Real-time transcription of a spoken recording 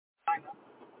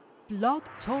Blog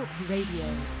Talk Radio.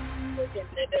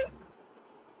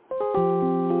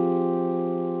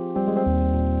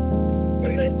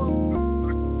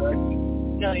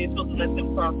 No, you're supposed to let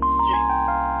them cross the street.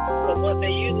 Because what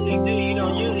they usually do, you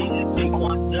don't usually just see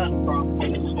one duck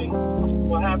crossing the street.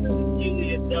 What happens is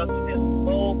usually a duck and there's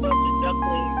a whole bunch of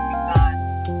ducklings behind.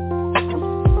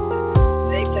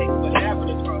 They take whatever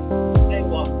to cross. They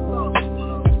walk across.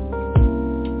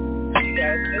 You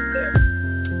guys sit there.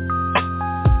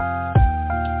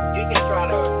 You can try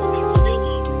to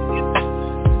get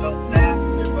go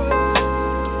faster, but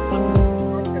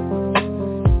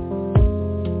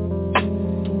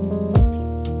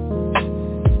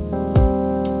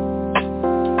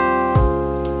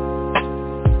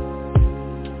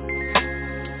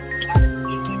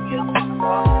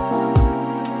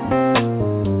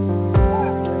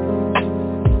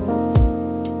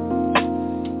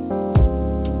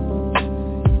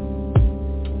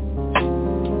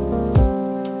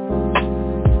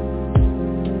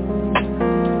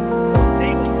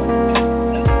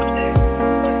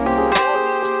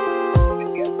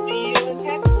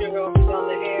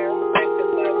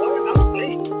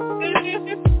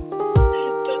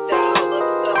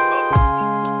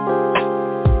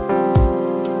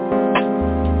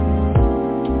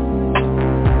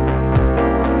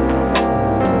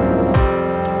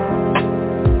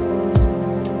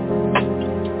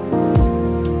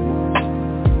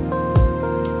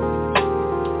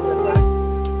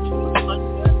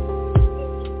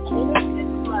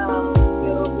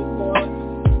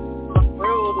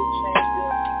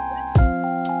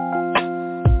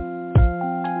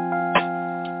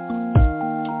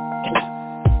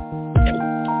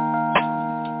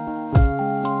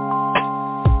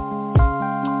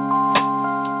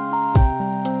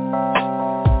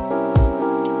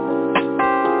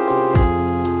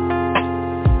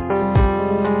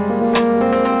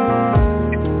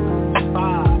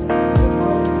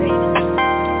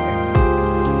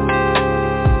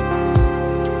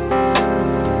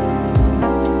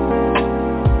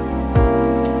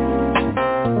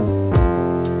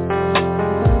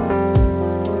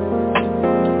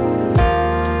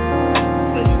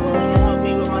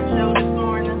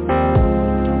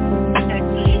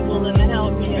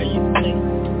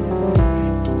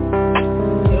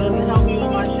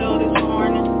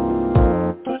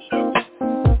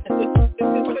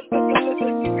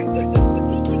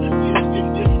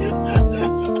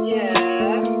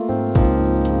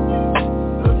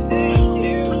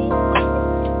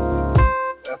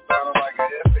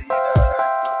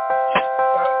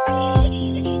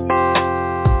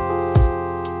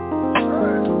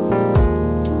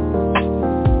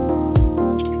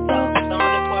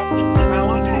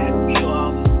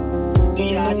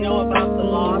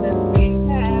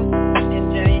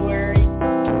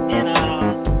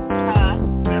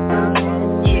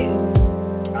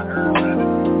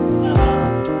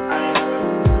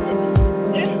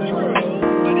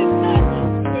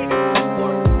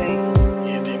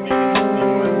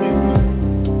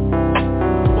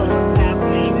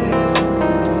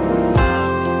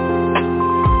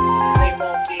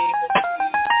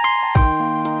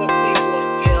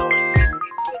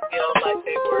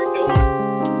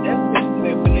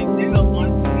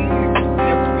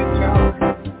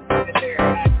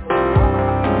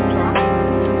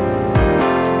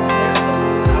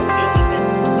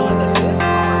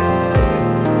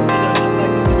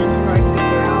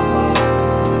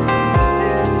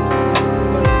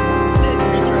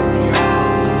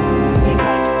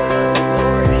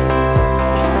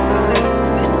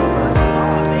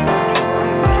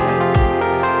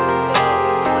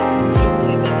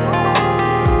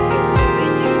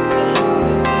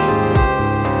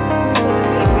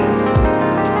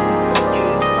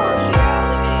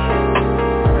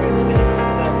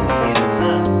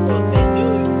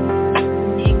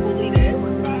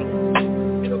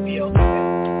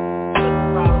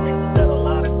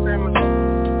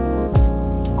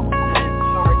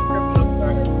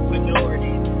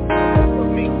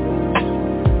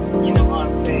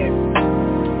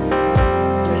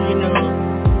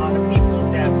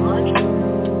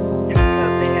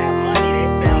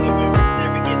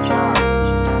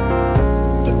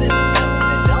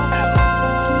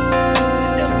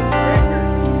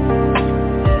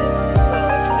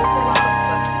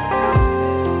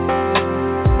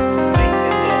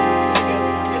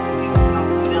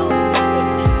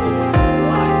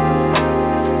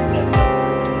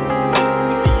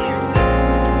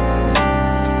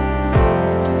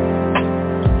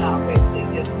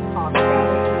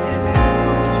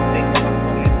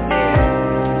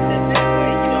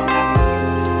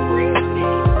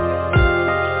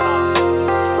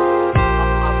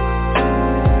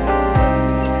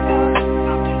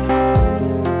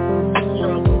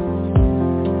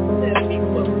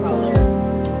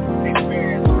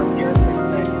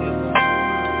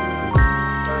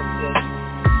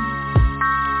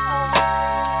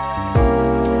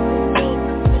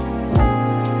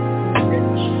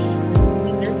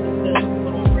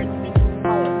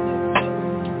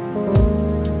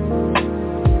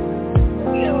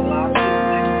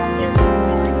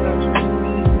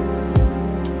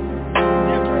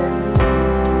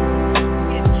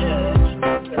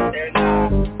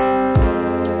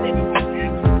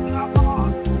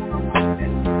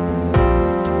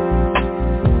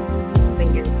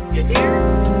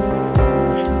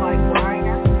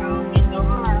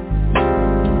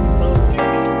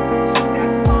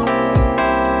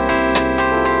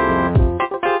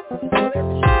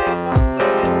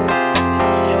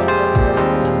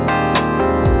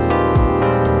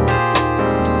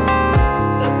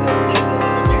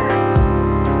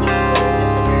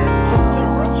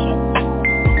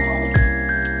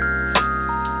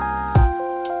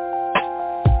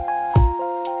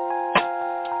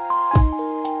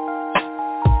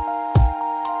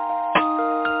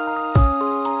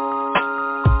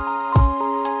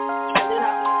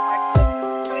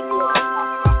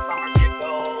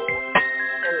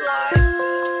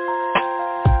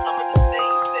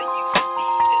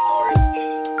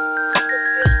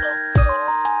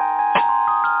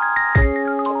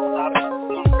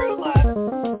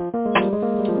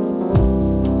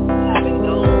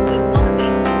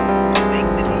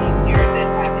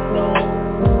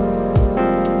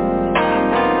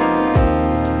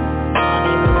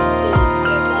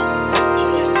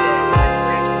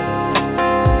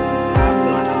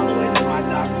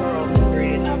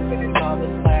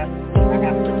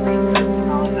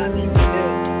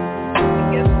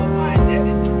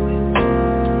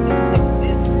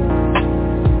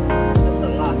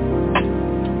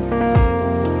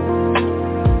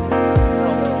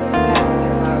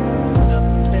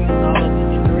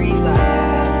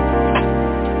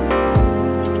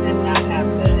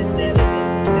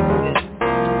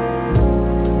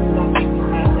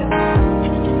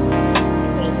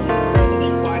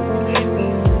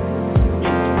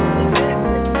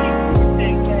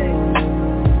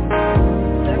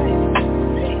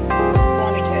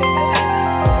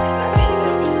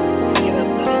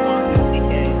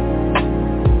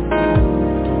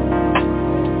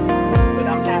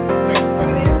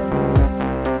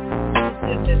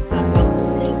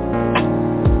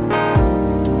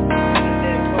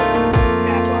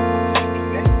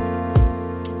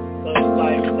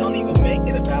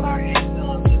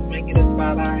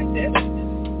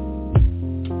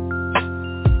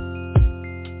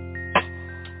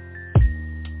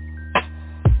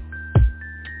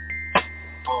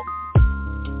Hello.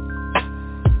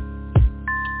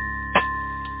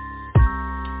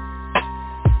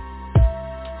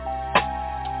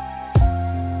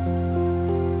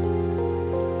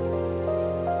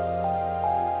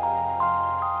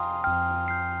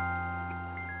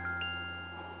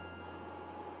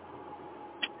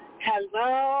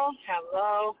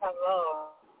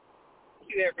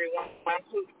 Thank you, everyone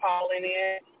who's calling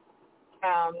in.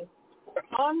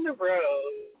 We're on the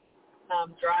road,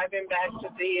 driving back to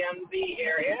DMV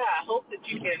area. I hope that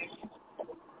you can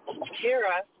hear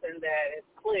us and that it's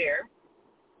clear.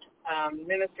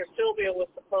 Minister Sylvia was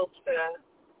supposed to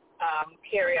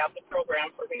carry out the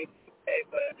program for me today,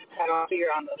 but I don't see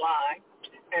her on the line.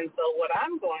 And so what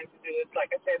I'm going to do is,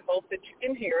 like I said, hope that you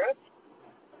can hear us.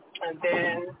 And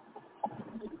then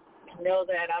know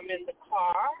that I'm in the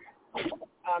car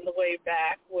on the way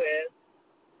back with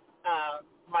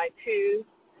my two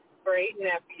great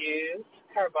nephews,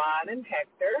 Carvon and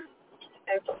Hector.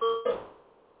 And so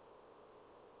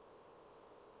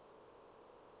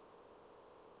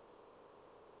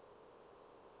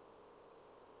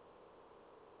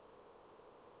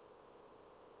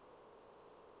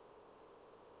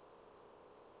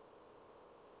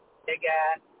they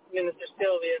got Minister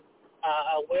Sylvia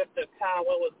a whiff of kind of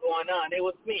what was going on. It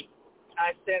was me.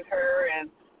 I sent her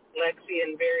and Lexi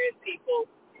and various people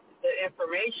the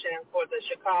information for the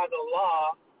Chicago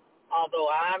law, although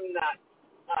I'm not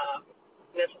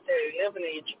necessarily living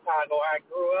in Chicago. I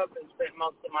grew up and spent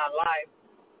most of my life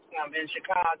in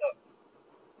Chicago.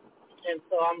 And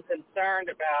so I'm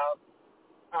concerned about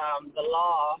the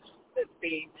law that's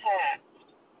being passed.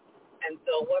 And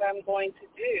so what I'm going to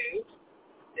do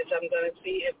is I'm going to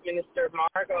see if Minister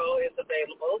Margot is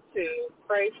available to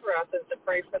pray for us and to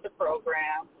pray for the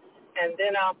program. And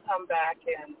then I'll come back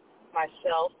and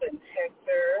myself and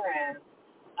Hector and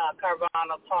Carvon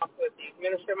will talk with you.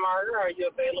 Minister Margot, are you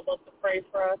available to pray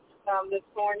for us this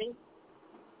morning?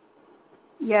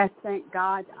 Yes, thank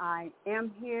God I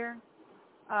am here,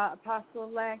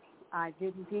 Apostle-elect. I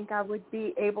didn't think I would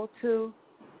be able to,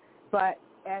 but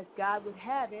as God would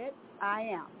have it, I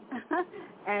am.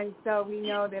 And so we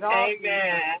know that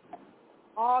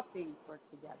all things work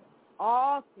together.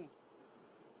 All things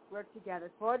work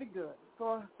together for the good,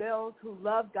 for those who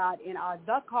love God and are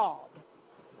the called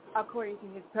according to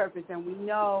his purpose. And we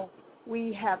know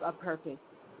we have a purpose.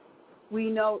 We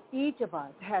know each of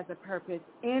us has a purpose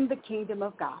in the kingdom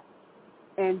of God.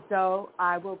 And so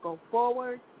I will go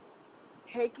forward,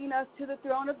 taking us to the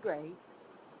throne of grace,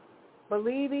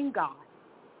 believing God,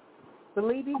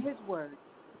 believing his word.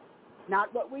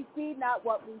 Not what we see, not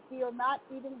what we feel, not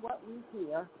even what we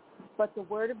hear, but the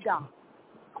word of God.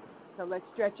 So let's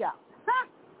stretch out.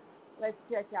 Let's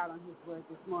stretch out on his word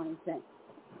this morning, saints.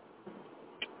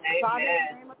 Amen. Father, in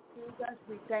the name of Jesus,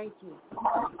 we thank you.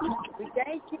 We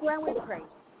thank you and we praise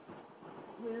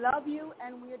you. We love you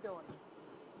and we adore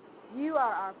you. You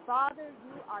are our Father.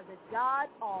 You are the God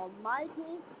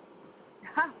Almighty,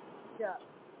 the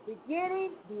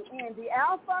beginning, the end, the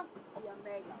Alpha, the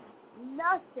Omega.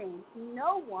 Nothing,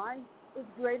 no one is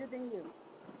greater than you.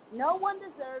 No one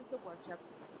deserves the worship.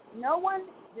 No one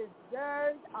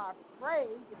deserves our praise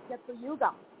except for you,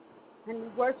 God. And we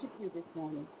worship you this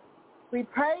morning. We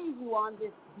praise you on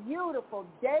this beautiful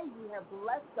day you have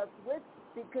blessed us with,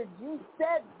 because you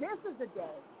said this is the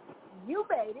day you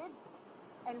made it,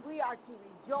 and we are to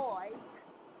rejoice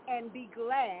and be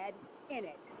glad in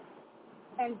it.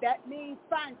 And that means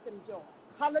find some joy.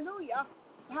 Hallelujah.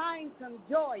 Find some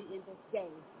joy in this day.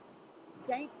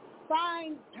 Saints,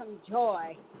 find some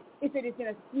joy. If it is in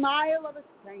a smile of a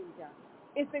stranger,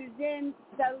 if it is in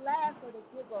the laugh or the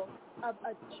giggle of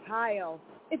a child,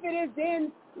 if it is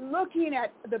in looking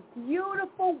at the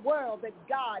beautiful world that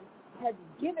God has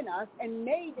given us and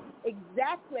made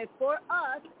exactly for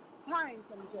us, find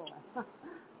some joy.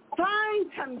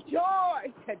 Find some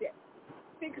joy today,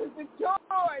 because the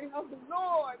joy of the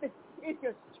Lord is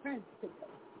your strength today.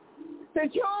 The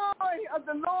joy of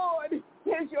the Lord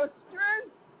is your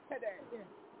strength today.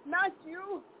 Not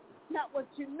you, not what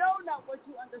you know, not what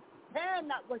you understand,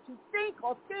 not what you think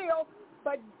or feel,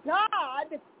 but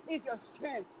God is your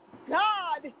strength.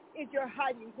 God is your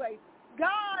hiding place.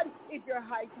 God is your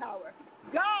high tower.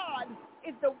 God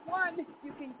is the one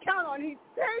you can count on. He's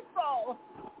faithful.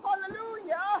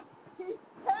 Hallelujah. He's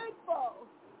faithful.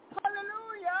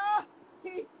 Hallelujah.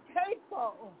 He's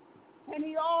faithful. And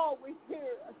he always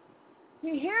hears us.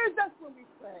 He hears us when we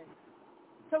pray.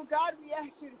 So, God, we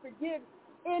ask you to forgive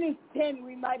any sin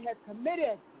we might have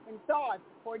committed in thought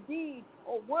or deed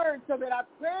or word, so that our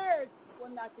prayers will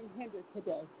not be hindered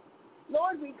today.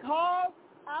 Lord, we call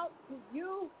out to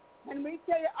you and we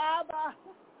say, Abba,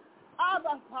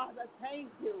 Abba, Father, thank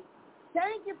you.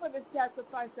 Thank you for the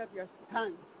sacrifice of your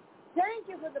Son. Thank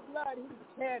you for the blood he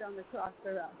shed on the cross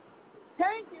for us.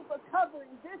 Thank you for covering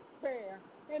this prayer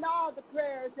and all the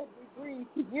prayers that we bring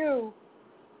to you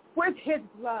with his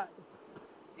blood.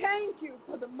 Thank you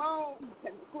for the moans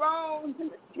and the groans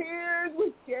and the tears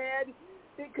we shed,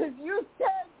 because you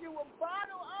said you will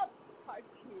bottle up our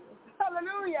tears.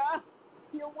 Hallelujah.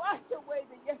 You'll wash away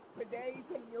the yesterdays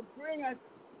and you'll bring us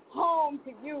home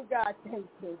to you, God. Thank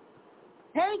you.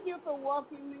 Thank you for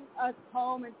walking us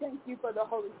home, and thank you for the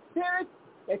Holy Spirit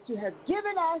that you have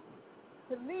given us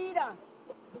to lead us,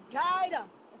 to guide us,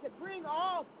 and to bring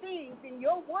all things in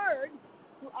your word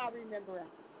to our remembrance.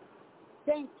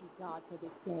 Thank you, God, for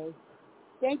this day.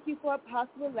 Thank you for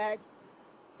Apostle-elect.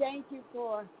 Thank you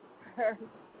for her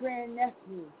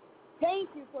grandnephew. Thank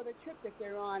you for the trip that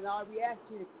they're on, Lord. We ask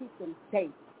you to keep them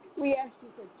safe. We ask you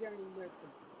for journey mercy.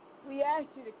 We ask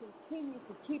you to continue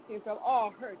to keep them from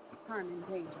all hurt, harm, and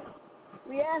danger.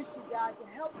 We ask you, God, to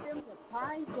help them to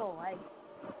find joy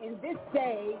in this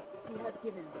day you have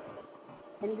given us.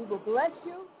 And we will bless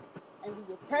you, and we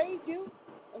will praise you,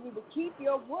 and we will keep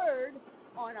your word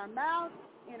on our mouth,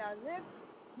 in our lips,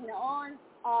 and on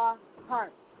our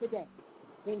hearts today.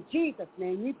 In Jesus'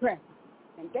 name we pray.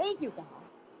 And thank you, God.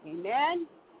 Amen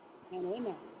and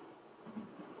amen.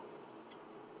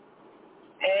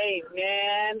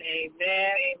 Amen,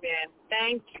 amen, amen.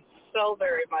 Thank you so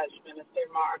very much, Minister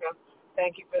Marga.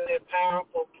 Thank you for that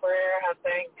powerful prayer. I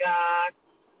thank God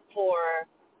for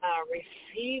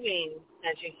receiving,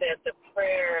 as you said, the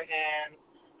prayer and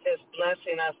just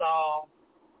blessing us all.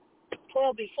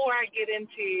 Well, before I get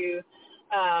into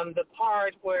the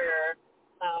part where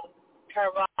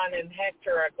Carvon and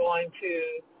Hector are going to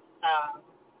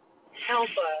help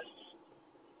us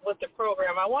with the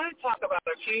program, I want to talk about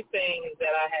a few things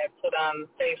that I had put on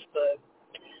Facebook.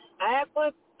 I had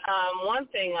put one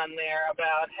thing on there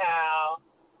about how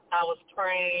I was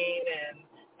praying and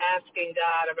asking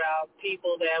God about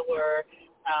people that were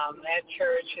at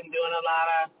church and doing a lot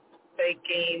of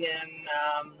faking and,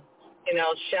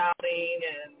 shouting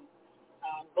and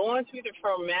going through the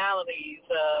formalities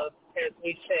of, as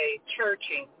we say,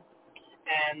 churching.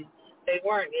 And they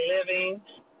weren't living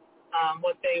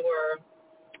what they were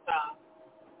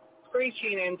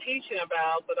preaching and teaching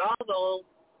about, but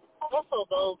also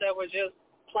those that were just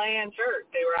playing church.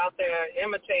 They were out there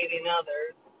imitating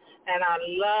others. And I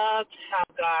loved how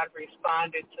God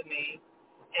responded to me.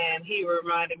 And he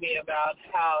reminded me about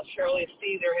how Shirley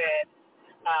Caesar had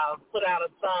put out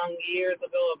a song years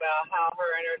ago about how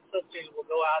her and her sisters would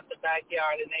go out in the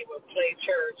backyard and they would play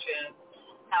church, and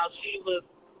how she was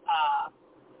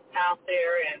out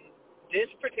there, and this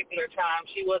particular time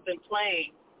she wasn't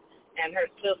playing. And her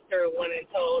sister went and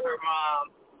told her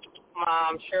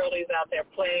Mom, Shirley's out there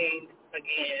playing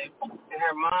again. And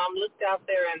her mom looked out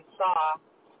there and saw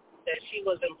that she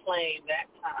wasn't playing that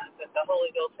time, that the Holy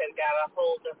Ghost had got a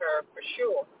hold of her for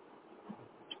sure.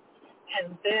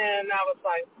 And then I was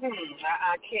like,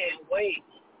 I can't wait,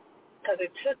 because it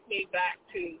took me back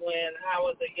to when I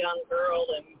was a young girl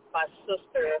and my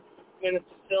sister,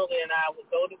 Minister Sylvia, and I would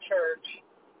go to church,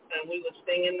 and we would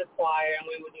sing in the choir, and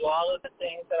we would do all of the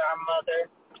things that our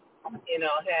mother,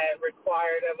 had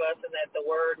required of us and that the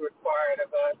word required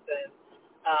of us. And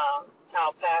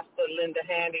how Pastor Linda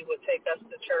Handy would take us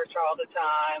to church all the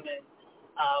time and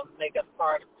make us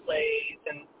part of plays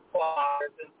and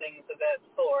choirs and things of that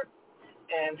sort.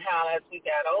 And how as we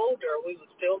got older, we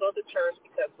would still go to church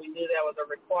because we knew that was a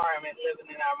requirement living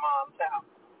in our mom's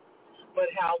house. But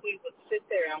how we would sit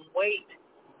there and wait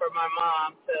for my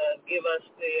mom to give us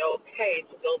the okay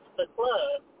to go to the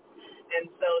club.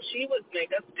 And so she would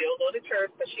make us still go to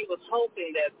church, but she was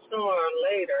hoping that sooner or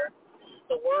later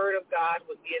the word of God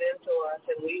would get into us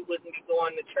and we wouldn't be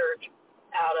going to church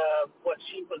out of what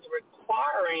she was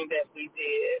requiring that we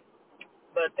did,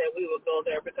 but that we would go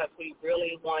there because we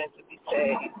really wanted to be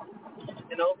saved.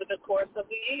 And over the course of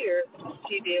the years,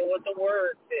 she did what the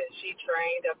word said. She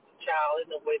trained up the child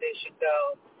in the way they should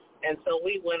go. And so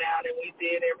we went out and we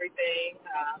did everything.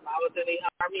 I was in the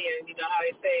Army, and you know how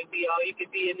they say, be all you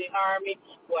could be in the Army.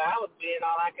 Well, I was being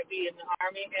all I could be in the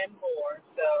Army and more.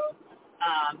 So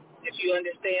if you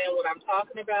understand what I'm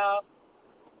talking about,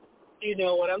 you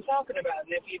know what I'm talking about.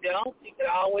 And if you don't, you can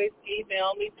always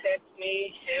email me, text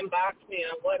me, inbox me,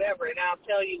 or whatever, and I'll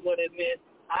tell you what it meant.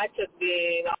 I took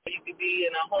being all you could be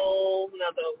in a whole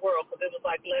nother world, because it was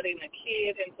like letting a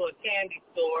kid into a candy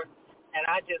store. And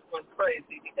I just went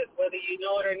crazy, because whether you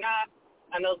know it or not,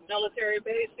 on those military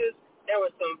bases, there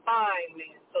was some fine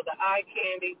men. So the eye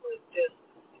candy was just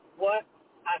what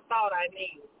I thought I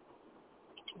needed.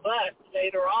 But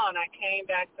later on, I came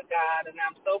back to God, and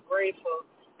I'm so grateful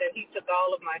that he took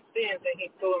all of my sins and he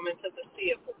threw them into the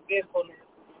sea of forgetfulness.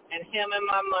 And him and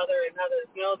my mother and others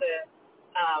know that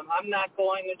I'm not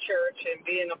going to church and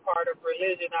being a part of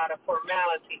religion out of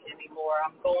formality anymore.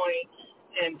 I'm going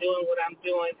and doing what I'm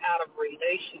doing out of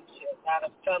relationship, out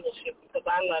of fellowship, because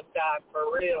I love God for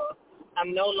real.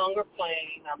 I'm no longer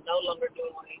playing. I'm no longer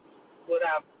doing what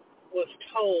I was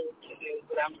told to do,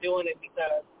 but I'm doing it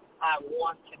because I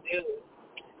want to do it.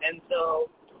 And so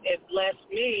it blessed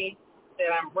me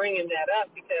that I'm bringing that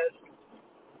up, because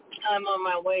I'm on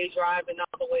my way driving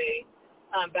all the way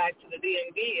back to the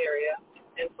DMV area.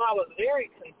 And so I was very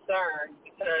concerned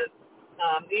because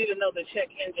even though the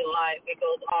check engine light, it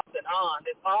goes off and on,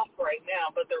 it's off right now,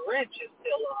 but the wrench is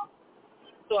still on.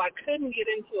 So I couldn't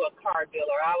get into a car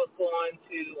dealer. I was going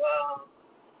to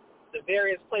the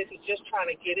various places just trying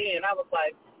to get in. I was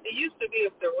like, it used to be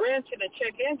if the wrench and the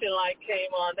check engine light came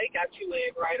on, they got you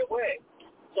in right away.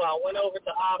 So I went over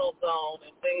to AutoZone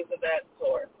and things of that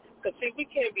sort. Because, see, we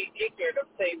can't be ignorant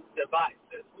of Satan's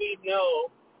devices. We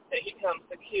know that he comes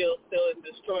to kill, steal, and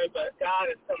destroy, but God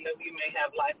has come that we may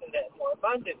have life and that more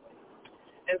abundantly.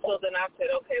 And so then I said,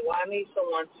 okay, well, I need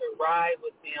someone to ride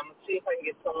with me. I'm going to see if I can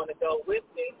get someone to go with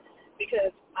me,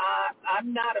 because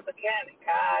I'm not a mechanic.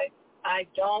 I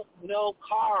don't know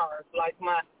cars. Like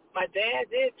my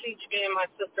dad did teach me and my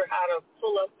sister how to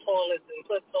pull up toilets and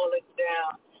put toilets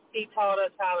down. He taught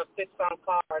us how to fix on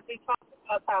cars. He taught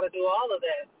us how to do all of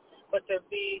that. But to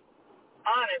be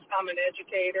honest, I'm an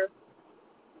educator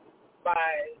by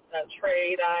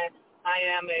trade. I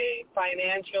am a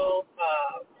financial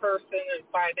person, and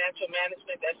financial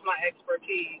management, that's my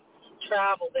expertise.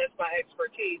 Travel, that's my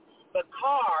expertise. But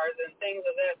cars and things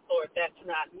of that sort, that's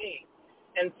not me.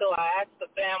 And so I asked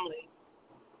the family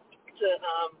to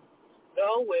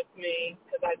go with me,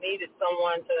 because I needed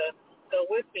someone to go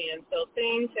with me. And so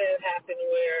things had happened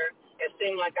where it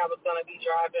seemed like I was going to be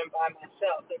driving by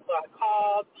myself. And so I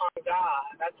called on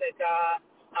God. I said, God,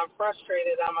 I'm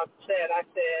frustrated. I'm upset. I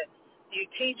said, you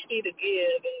teach me to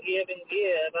give and give and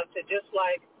give. I said, just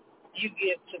like you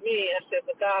give to me. I said,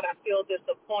 but God, I feel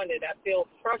disappointed. I feel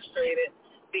frustrated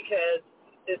because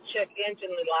this check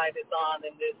engine light is on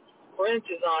and this wrench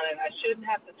is on, and I shouldn't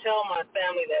have to tell my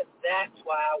family that that's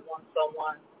why I want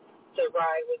someone to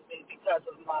ride with me, because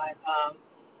of my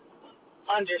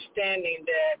understanding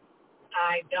that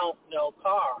I don't know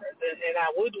cars, and I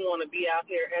wouldn't want to be out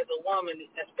here as a woman,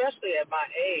 especially at my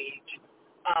age,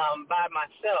 by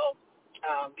myself,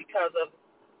 because of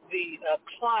the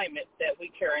climate that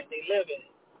we currently live in.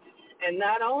 And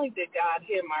not only did God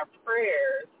hear my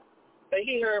prayers, but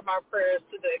he heard my prayers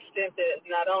to the extent that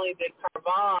not only did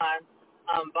Carvon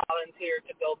volunteer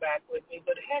to go back with me,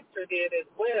 but Hector did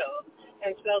as well.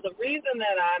 And so the reason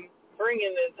that I'm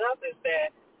bringing this up is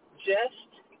that just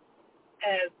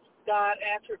as God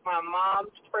answered my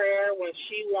mom's prayer when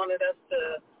she wanted us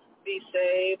to be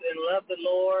saved and love the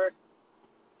Lord,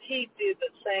 he did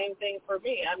the same thing for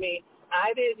me. I mean,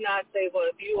 I did not say, well,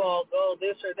 if you all go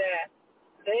this or that.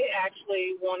 They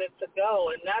actually wanted to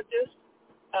go, and not just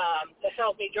to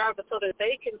help me drive, but so that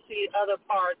they can see other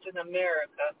parts in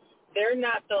America. They're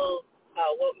not those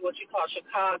what you call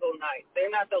Chicago nights. They're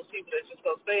not those people that just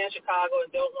go stay in Chicago and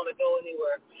don't want to go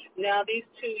anywhere. Now these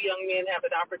two young men have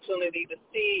an opportunity to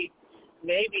see,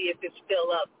 maybe if it's still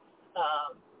up,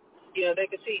 they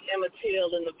can see Emmett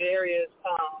Till and the various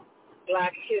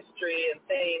Black history and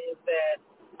things that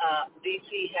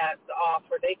D.C. has to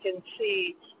offer. They can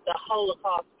see the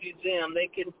Holocaust Museum. They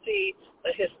can see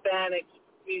the Hispanic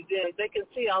Museum. They can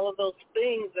see all of those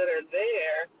things that are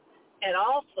there, and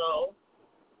also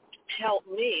help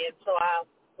me. And so I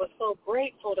was so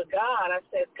grateful to God. I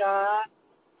said, God,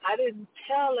 I didn't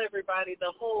tell everybody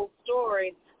the whole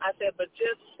story. I said, but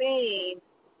just seeing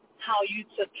how you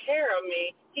took care of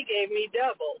me, he gave me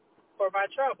double for my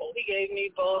trouble. He gave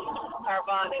me both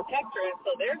Carvon and Hector, and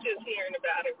so they're just hearing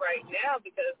about it right now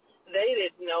because they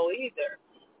didn't know either.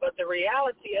 But the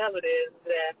reality of it is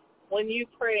that when you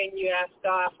pray and you ask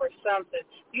God for something,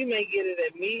 you may get it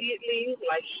immediately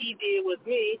like he did with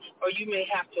me, or you may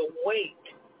have to wait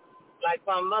like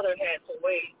my mother had to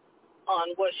wait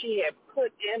on what she had put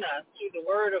in us through the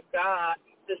word of God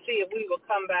to see if we would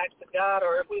come back to God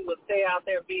or if we would stay out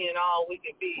there being all we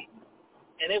could be.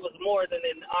 And it was more than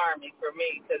an army for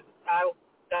me, because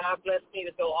God blessed me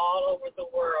to go all over the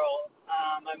world.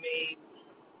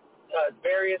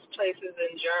 Various places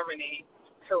in Germany,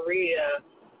 Korea,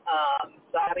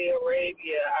 Saudi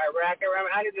Arabia, Iraq.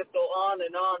 I could just go on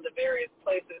and on the various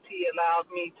places he allowed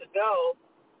me to go.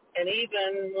 And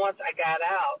even once I got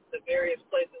out, the various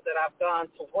places that I've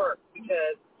gone to work,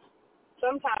 because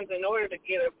sometimes in order to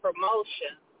get a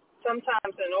promotion,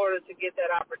 sometimes in order to get that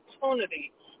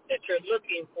opportunity that you're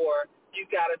looking for, you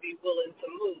got to be willing to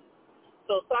move.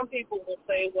 So some people will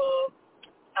say, well,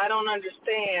 I don't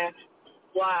understand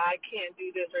why I can't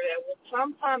do this or that. Well,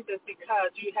 sometimes it's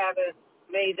because you haven't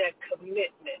made that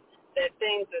commitment, that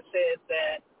thing that says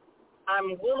that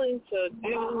I'm willing to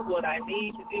do what I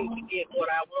need to do to get what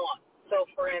I want. So,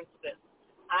 for instance,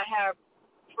 I have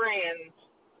friends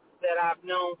that I've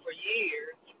known for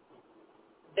years.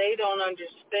 They don't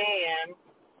understand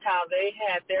how they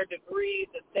had their degrees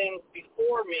and things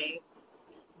before me,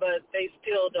 but they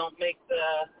still don't make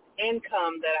the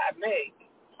income that I make.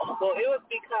 Well, it was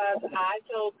because I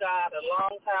told God a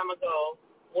long time ago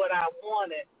what I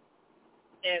wanted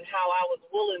and how I was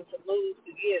willing to move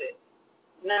to get it.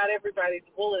 Not everybody's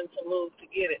willing to move to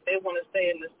get it. They want to stay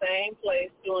in the same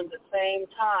place doing the same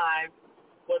time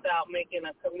without making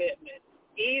a commitment.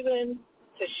 Even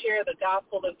to share the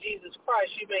gospel of Jesus Christ,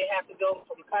 you may have to go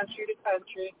from country to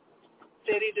country,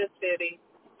 city to city,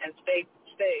 and state to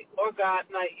state. Or God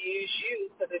might use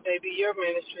you, because it may be your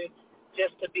ministry,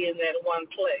 just to be in that one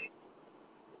place.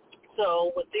 So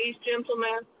with these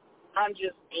gentlemen, I'm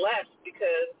just blessed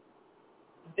because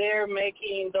they're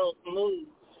making those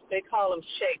moves. They call them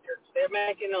shakers. They're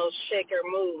making those shaker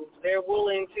moves. They're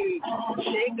willing to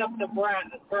shake up the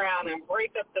ground and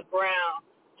break up the ground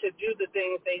to do the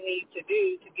things they need to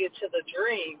do to get to the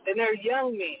dreams. And they're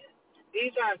young men.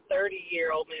 These aren't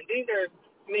 30-year-old men. These are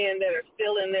men that are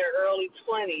still in their early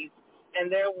 20s,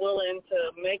 and they're willing to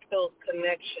make those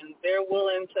connections. They're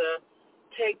willing to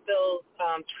take those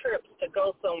trips to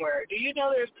go somewhere. Do you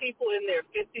know there's people in their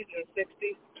 50s and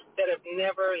 60s that have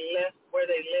never left where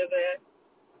they live at?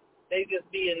 They just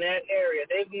be in that area.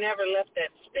 They've never left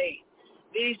that state.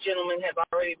 These gentlemen have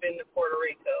already been to Puerto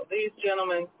Rico. These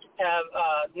gentlemen have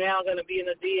now going to be in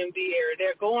the DMV area.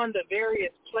 They're going to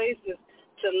various places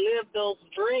to live those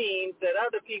dreams that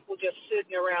other people just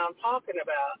sitting around talking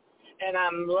about. And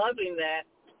I'm loving that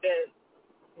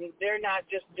they're not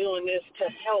just doing this to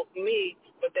help me,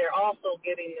 but they're also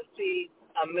getting to see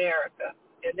America.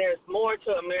 And there's more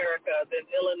to America than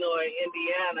Illinois,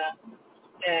 Indiana,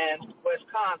 and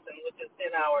Wisconsin, which is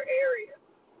in our area.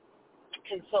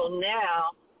 And so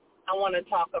now I want to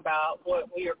talk about what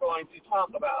we are going to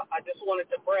talk about. I just wanted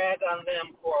to brag on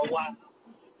them for a while.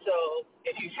 So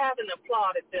if you haven't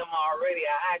applauded them already,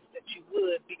 I ask that you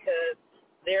would, because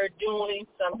they're doing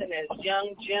something as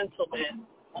young gentlemen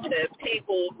that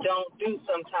people don't do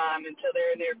sometime until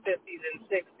they're in their 50s and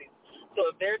 60s.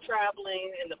 So if they're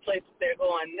traveling in the places they're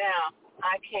going now,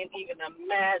 I can't even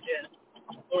imagine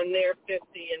when they're 50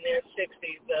 and they're 60,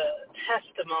 the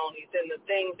testimonies and the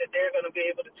things that they're going to be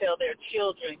able to tell their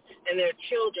children and their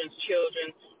children's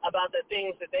children about the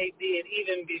things that they did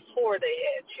even before they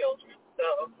had children.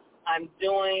 So I'm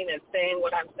doing and saying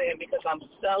what I'm saying because I'm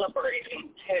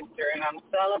celebrating Hector and I'm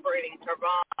celebrating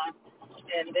Tavon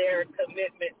and their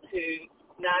commitment to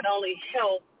not only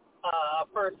help a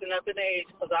person up in age,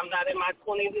 because I'm not in my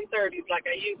 20s and 30s like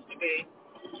I used to be,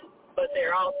 but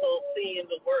they're also seeing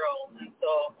the world, and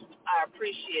so I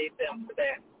appreciate them for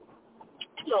that.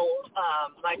 So,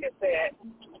 like I said,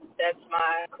 that's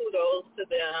my kudos to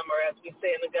them, or as we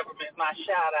say in the government, my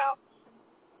shout-out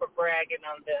for bragging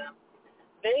on them.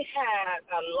 They had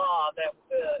a law that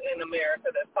in America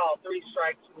that's called 3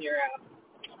 strikes and you're out,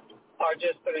 or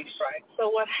just 3 strikes. So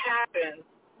what happened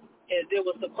is it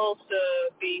was supposed to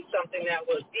be something that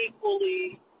was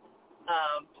equally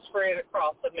spread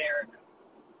across America.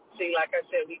 See, like I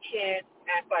said, we can't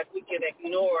act like we can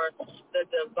ignore the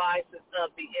devices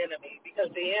of the enemy,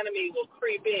 because the enemy will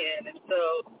creep in. And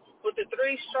so with the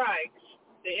 3 strikes,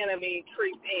 the enemy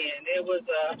creeped in. It was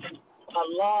a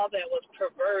law that was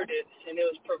perverted, and it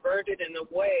was perverted in a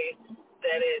way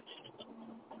that it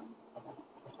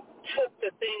took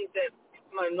the things that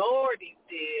minorities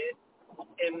did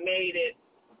and made it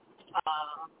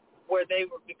where they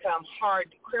would become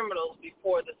hardened criminals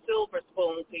before the silver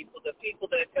spoon people, the people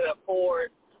that could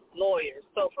afford lawyers.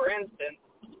 So, for instance,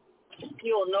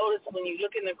 you'll notice when you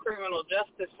look in the criminal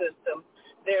justice system,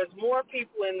 there's more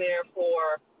people in there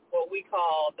for what we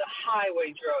call the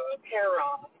highway drug,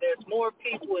 heroin. There's more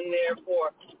people in there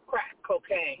for crack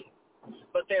cocaine.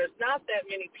 But there's not that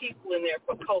many people in there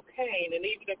for cocaine, and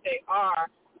even if they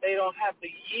are, they don't have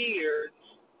the years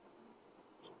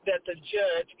that the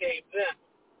judge gave them.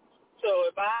 So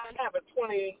if I have a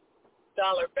 $20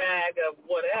 bag of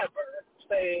whatever,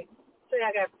 say I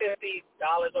got $50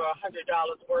 or $100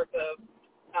 worth of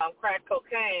crack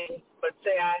cocaine, but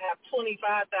say I have $25,000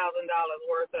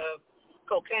 worth of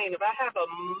cocaine. If I have a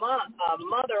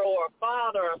mother or a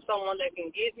father or someone that can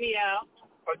get me out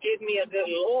or get me a good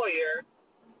lawyer,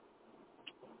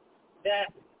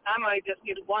 that I might just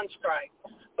get one strike.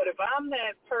 But if I'm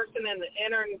that person in the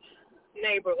inner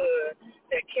neighborhood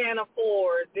that can't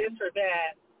afford this or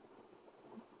that,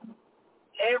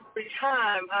 every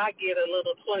time I get a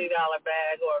little $20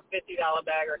 bag or a $50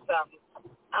 bag or something,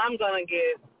 I'm going to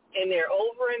get in there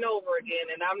over and over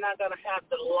again, and I'm not going to have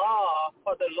the law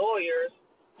or the lawyers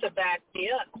to back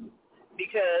me up,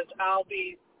 because I'll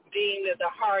be deemed as a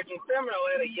hardened criminal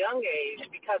at a young age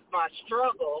because my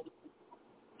struggle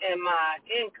and my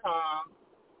income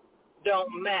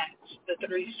don't match the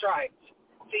 3 strikes.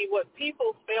 See, what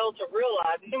people fail to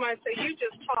realize, you might say, you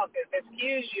just talking.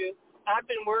 Excuse you, I've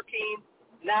been working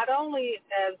not only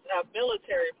as a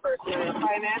military person and a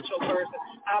financial person,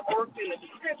 I've worked in the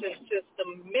prison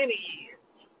system many years.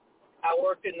 I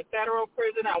worked in the federal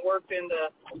prison. I worked in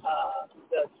the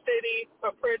city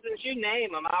prisons. You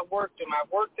name them, I worked them. I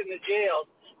worked in the jails.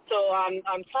 So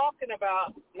I'm talking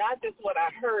about not just what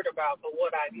I heard about, but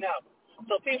what I know.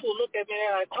 So people look at me and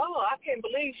they're like, oh, I can't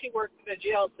believe she worked in the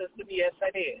jail system. Yes,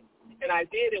 I did. And I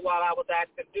did it while I was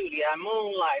active duty. I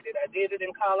moonlighted. I did it in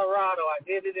Colorado. I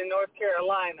did it in North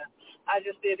Carolina. I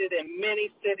just did it in many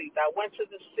cities. I went to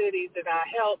the cities and I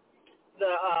helped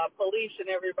the police and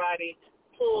everybody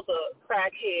pull the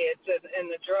crackheads and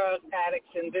the drug addicts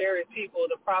and various people,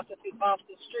 the prostitutes off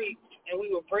the street, and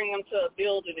we would bring them to a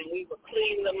building and we would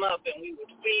clean them up and we would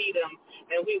feed them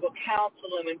and we would counsel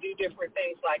them and do different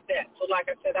things like that. So like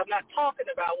I said, I'm not talking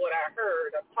about what I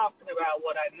heard. I'm talking about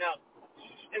what I know.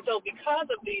 And so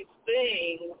because of these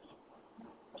things,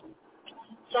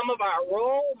 some of our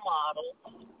role models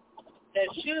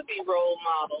that should be role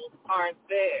models aren't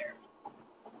there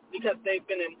because they've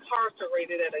been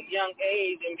incarcerated at a young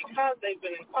age. And because they've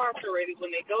been incarcerated,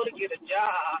 when they go to get a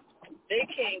job, they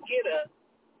can't get an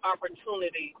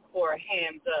opportunity for a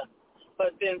hands up.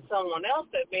 But then someone else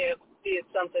that may have did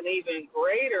something even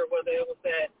greater, whether it was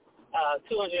that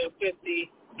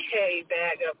 250K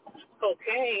bag of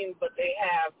cocaine, but they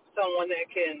have someone that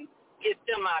can get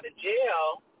them out of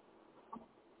jail,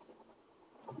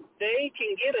 they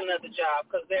can get another job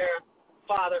because their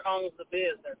father owns the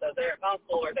business, or their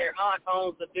uncle or their aunt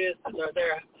owns the business, or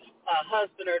their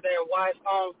husband or their wife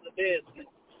owns the business.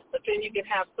 But then you can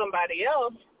have somebody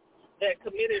else that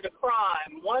committed a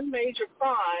crime, one major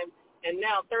crime, and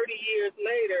now 30 years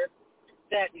later,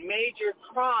 that major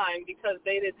crime, because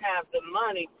they didn't have the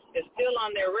money, is still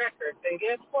on their records. And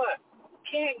guess what?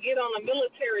 Can't get on a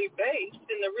military base,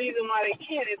 and the reason why they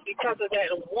can't is because of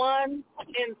that one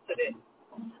incident.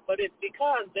 But it's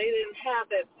because they didn't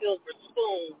have that silver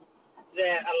spoon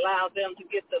that allowed them to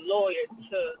get the lawyer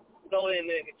to go in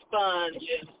and expunge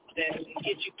and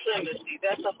get you clemency.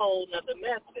 That's a whole nother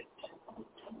message.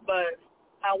 But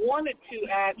I wanted to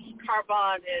ask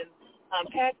Carbon and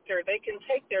Hector, they can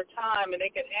take their time and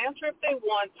they can answer if they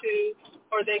want to,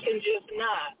 or they can just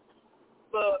not.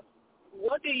 But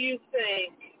what do you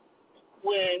think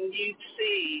when you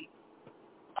see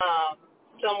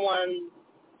someone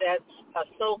that's a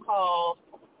so-called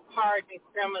hardened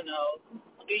criminal?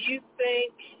 Do you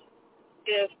think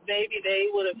if maybe they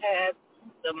would have had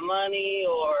the money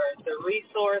or the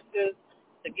resources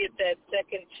to get that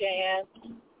second chance,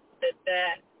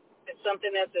 that is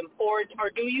something that's important? Or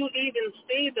do you even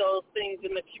see those things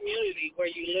in the community where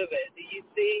you live at? Do you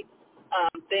see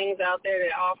things out there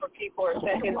that offer people a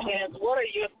second chance? What are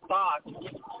your thoughts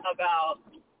about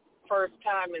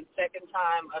first-time and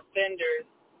second-time offenders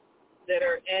that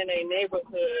are in a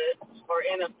neighborhood or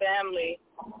in a family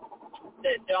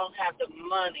that don't have the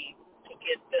money to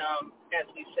get them, as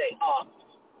we say, off?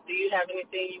 Do you have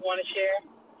anything you want to share?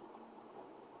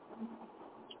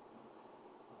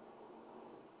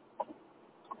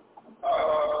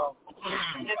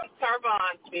 This is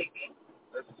Carbon speaking.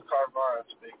 This is Carbon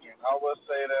speaking. I would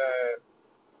say that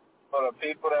for the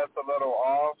people that's a little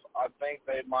off, I think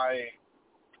they might,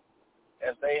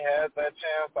 if they had that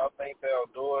chance, I think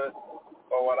they'll do it.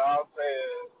 But what I'll say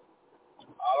is,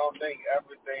 I don't think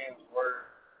everything's worth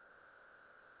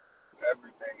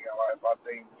everything in life. I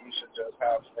think you should just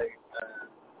have faith and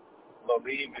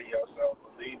believe in yourself.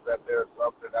 Believe that there's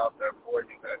something out there for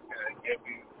you that can give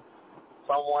you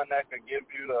someone that could give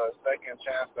you the second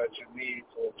chance that you need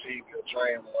to achieve your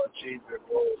dream or achieve your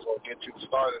goals or get you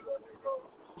started on your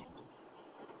goals.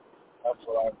 That's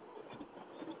what I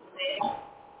believe.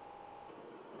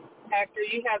 Hector,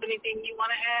 you have anything you want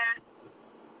to add?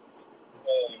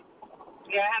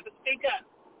 Yeah, I have to speak up.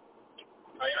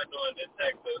 How y'all doing in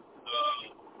Texas?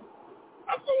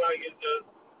 I feel like it's just,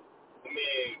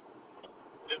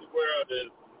 this world is,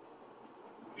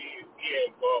 we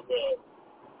involved with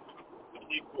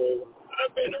people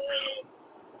I've been around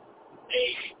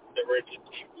ain't the richest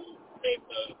people, ain't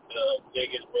the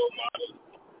biggest role models.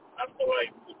 I feel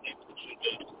like the people should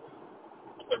just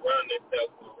surround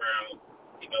themselves around,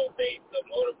 things to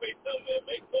motivate them and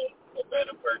make them a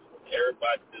better person.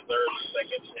 Everybody deserves a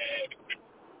second chance.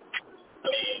 I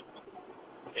mean,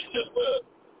 it's just what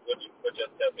you put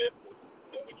yourself into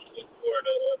and what you look forward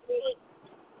to doing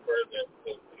further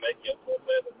to make yourself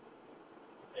better.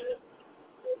 And that's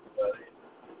about it.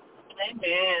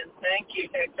 Amen. Thank you,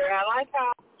 Hector. I like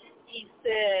how he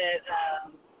said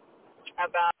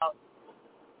about,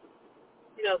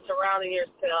 surrounding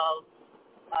yourself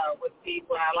with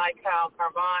people. I like how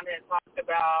Carvon had talked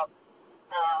about,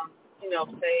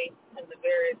 faith and the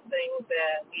various things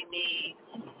that we need.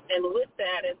 And with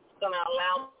that, it's going to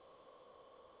allow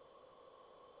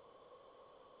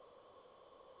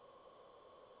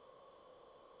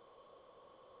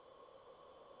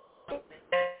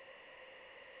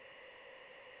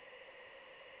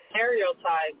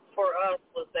stereotype for us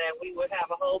was that we would have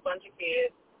a whole bunch of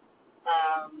kids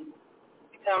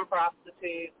become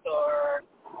prostitutes, or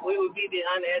we would be the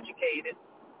uneducated.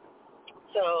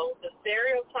 So the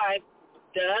stereotype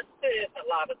does fit a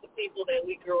lot of the people that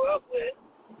we grew up with,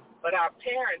 but our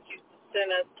parents used to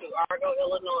send us to Argo,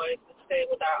 Illinois to stay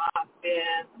with our Aunt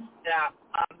Ben and our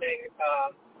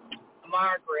Aunt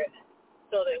Margaret,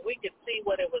 so that we could see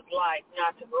what it was like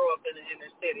not to grow up in the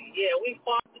inner city. Yeah, we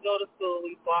fought to go to school.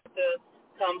 We fought to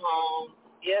come home.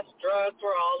 Yes, drugs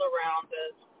were all around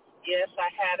us. Yes,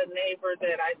 I had a neighbor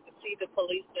that I used to see the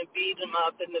policeman beat him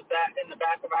up in the back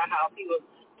of our house. He would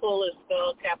pull his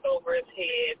skull cap over his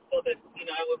head so that,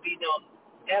 it would be no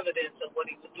evidence of what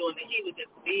he was doing. And he would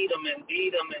just beat him. And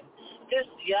this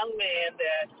young man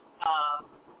that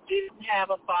didn't have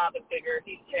a father figure,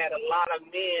 he had a lot of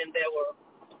men that were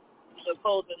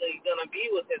supposedly going to be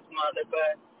with his mother,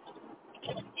 but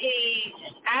he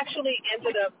actually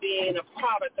ended up being a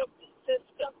product of the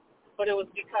system. But it was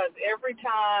because every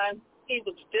time he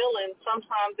was stealing,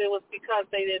 sometimes it was because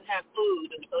they didn't have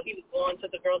food, and so he was going to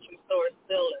the grocery store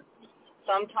stealing.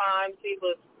 Sometimes he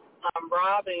was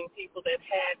robbing people that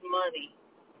had money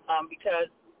because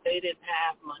they didn't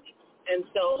have money. And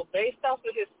so based off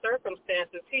of his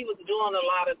circumstances, he was doing a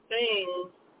lot of things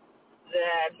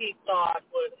that he thought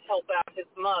would help out his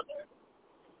mother.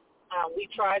 We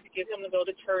tried to get him to go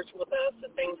to church with us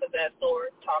and things of that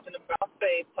sort, talking about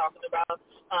faith, talking about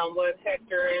what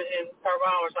Hector and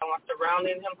Carvon was talking about,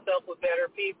 surrounding himself with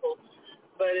better people.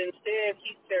 But instead,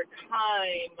 he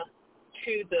succumbed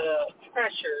to the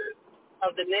pressures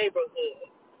of the neighborhood.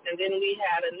 And then we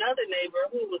had another neighbor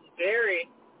who was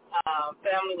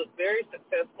family was very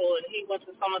successful, and he went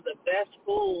to some of the best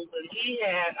schools, and he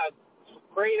had a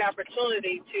great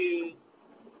opportunity to,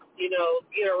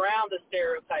 get around the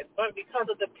stereotypes. But because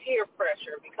of the peer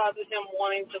pressure, because of him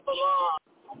wanting to belong,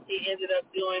 he ended up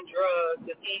doing drugs,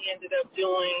 and he ended up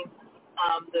doing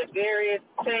the various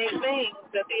same things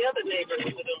that the other neighbors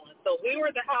were doing. So we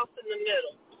were the house in the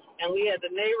middle, and we had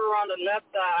the neighbor on the left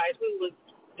side who was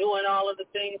doing all of the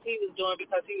things he was doing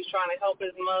because he was trying to help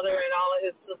his mother and all of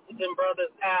his sisters and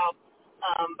brothers out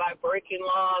by breaking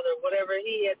laws or whatever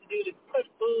he had to do to put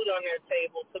food on their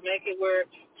table, to make it where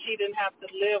she didn't have to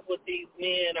live with these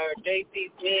men or date these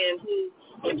men who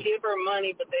would give her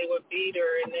money, but they would beat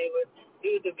her and they would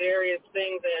do the various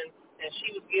things, and she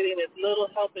was getting as little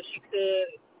help as she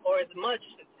could or as much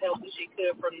help as she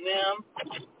could from them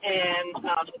and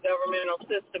the governmental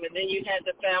system. And then you had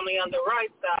the family on the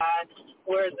right side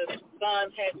where the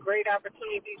son had great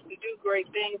opportunities to do great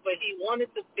things, but he wanted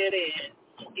to fit in.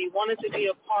 He wanted to be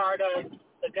a part of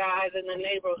the guys in the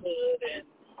neighborhood,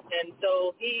 and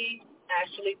so he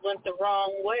actually went the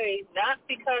wrong way, not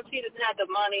because he didn't have the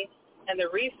money and the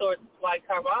resources like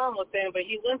Carvon was saying, but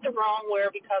he went the wrong way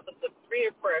because of the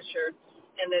peer pressure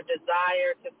and the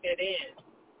desire to fit in.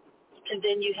 And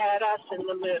then you had us in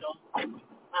the middle. I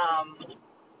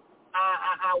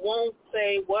won't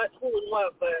say who and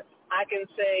what, but I can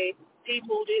say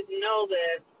people didn't know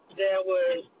that there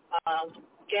was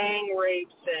gang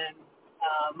rapes and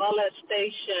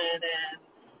molestation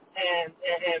and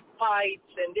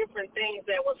fights and different things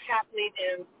that was happening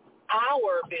in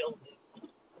our building.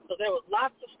 So there was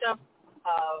lots of stuff,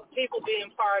 people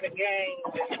being part of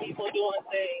gangs and people doing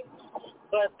things,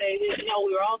 but they didn't know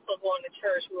we were also going to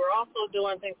church. We were also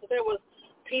doing things. So there was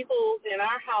people in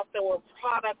our house that were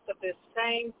products of this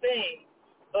same thing,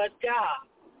 but God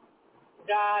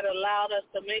allowed us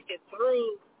to make it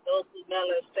through those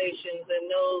molestations and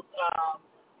those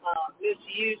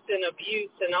misuse and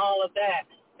abuse and all of that.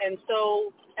 And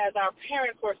so as our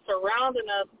parents were surrounding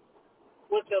us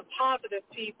with the positive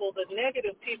people, the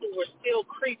negative people were still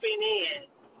creeping in.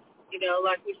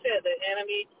 Like we said, the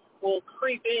enemy will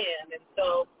creep in. And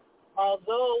so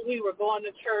although we were going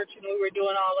to church and we were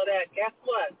doing all of that, guess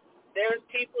what? There's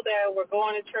people that were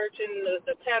going to church and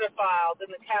the pedophiles in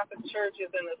the Catholic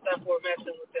churches and the stuff were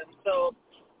messing with them. So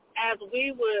as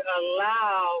we would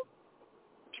allow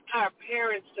our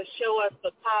parents to show us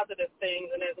the positive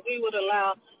things, and as we would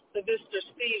allow Mr.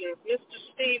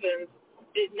 Stevens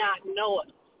did not know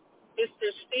us.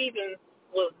 Mr. Stevens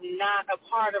was not a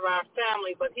part of our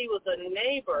family, but he was a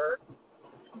neighbor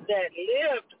that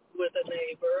lived with a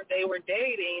neighbor. They were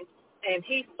dating, and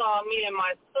he saw me and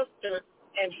my sister,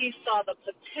 and he saw the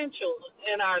potential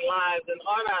in our lives and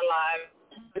on our lives.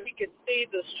 He could see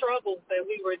the struggles that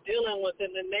we were dealing with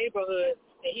in the neighborhood,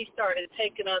 and he started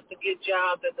taking us to get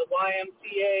jobs at the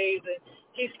YMCAs, and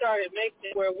he started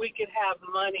making it where we could have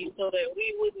money so that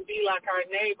we wouldn't be like our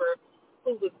neighbor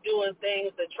who was doing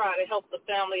things to try to help the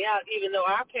family out, even though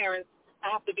our parents, I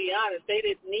have to be honest, they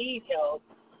didn't need help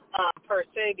per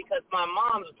se, because my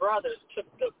mom's brothers took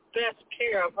the best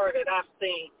care of her that I've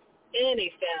seen any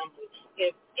family.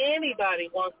 If anybody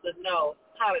wants to know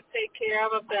how to take care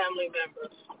of a family member,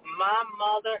 my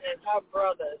mother and her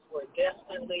brothers were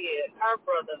definitely it. Her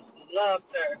brothers loved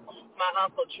her. My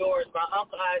Uncle George, my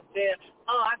Uncle Isaiah,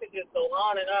 I could just go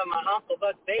on and on, my uncle,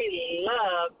 but they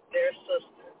loved their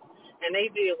sister. And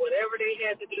they did whatever they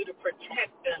had to do to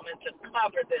protect them and to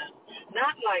cover them.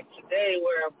 Not like today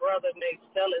where a brother may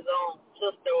sell his own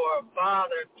sister or a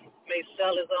father may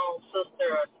sell his own sister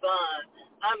or son.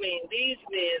 I mean, these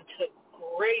men took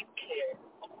great care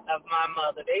of my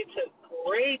mother. They took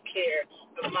great care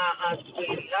of my Aunt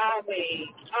Sweetie. I mean,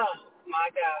 oh, my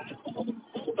God.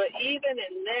 But even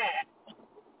in that,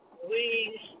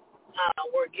 we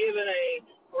were given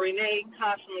Renee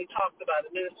constantly talked about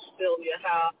it, Minister Sylvia,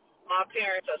 how my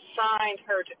parents assigned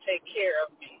her to take care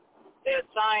of me. They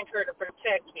assigned her to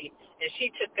protect me, and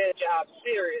she took that job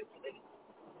seriously.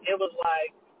 It was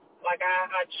like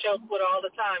I joke with all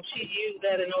the time. She used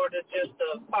that in order just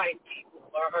to fight people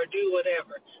or do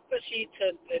whatever, but she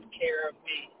took good care of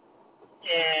me.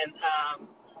 And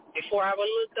before I would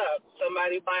look up,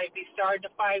 somebody might be starting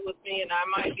to fight with me, and I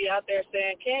might be out there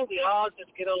saying, can we all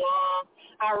just get along?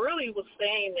 I really was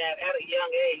saying that at a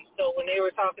young age. So when they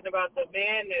were talking about the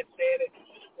man that said it,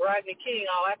 Rodney King,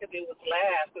 all I could do was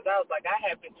laugh, because I was like, I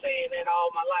have been saying that all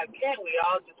my life. Can't we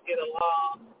all just get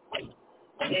along?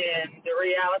 And the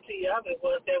reality of it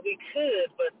was that we could,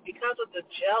 but because of the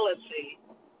jealousy,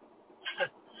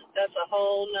 that's a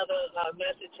whole nother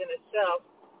message in itself.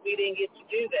 We didn't get to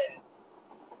do that.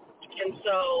 And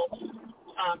so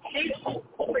she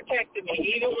protected me.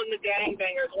 Even when the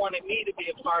gangbangers wanted me to be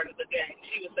a part of the gang,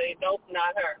 she would say, nope,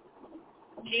 not her.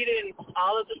 She didn't,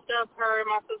 all of the stuff her and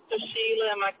my sister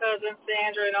Sheila and my cousin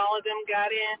Sandra and all of them got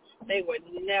in, they would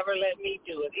never let me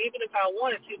do it, even if I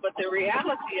wanted to. But the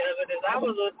reality of it is I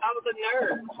was a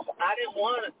nerd. I didn't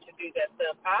want to do that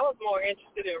stuff. I was more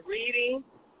interested in reading,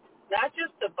 not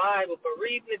just the Bible, but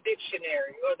reading the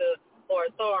dictionary or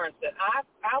Thornton.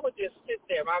 I would just sit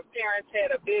there. My parents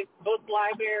had a big book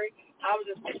library. I would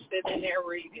just be sitting there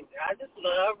reading. I just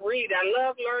love reading. I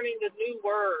love learning the new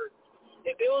words.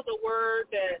 If it was a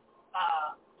word that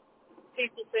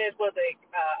people said was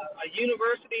a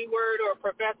university word or a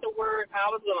professor word, I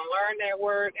was going to learn that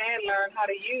word and learn how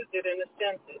to use it in a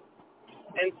sentence.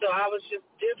 And so I was just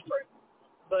different.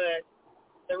 But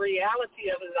the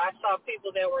reality of it is I saw people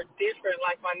that were different,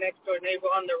 like my next-door neighbor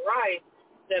on the right,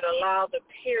 that allowed the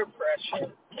peer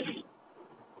pressure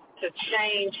to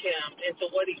change him into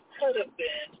what he could have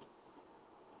been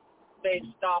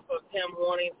based off of him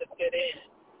wanting to fit in.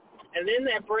 And then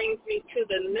that brings me to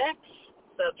the next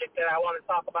subject that I want to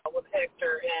talk about with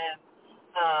Hector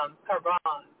and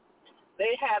Carvon.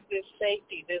 They have this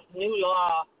safety, this new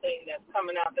law thing that's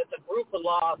coming out, that's a group of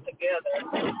laws together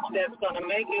that's going to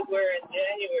make it where in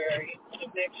January of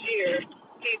next year,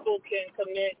 people can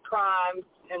commit crimes,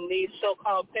 and these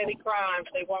so-called petty crimes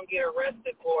they won't get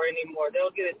arrested for anymore.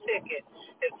 They'll get a ticket.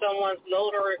 If someone's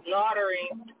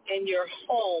loitering in your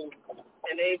home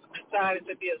and they've decided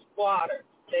to be a squatter,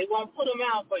 they won't put them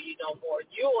out for you no more.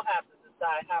 You'll have to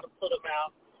decide how to put them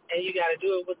out, and you got to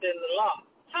do it within the law.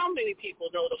 How many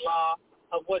people know the law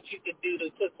of what you could do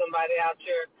to put somebody out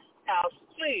your house?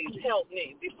 Please help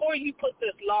me. Before you put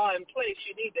this law in place,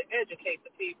 you need to educate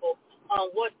the people on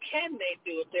what can they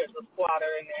do if there's a squatter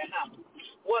in their house.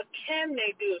 What can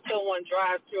they do if someone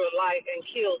drives through a light and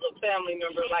kills a family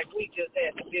member like we just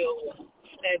had to deal with?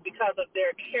 And because of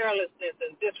their carelessness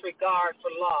and disregard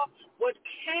for law, what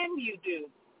can you do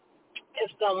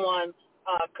if someone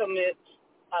commits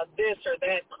this or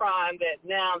that crime that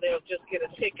now they'll just get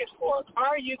a ticket for?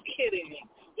 Are you kidding me?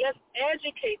 Let's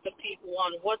educate the people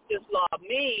on what this law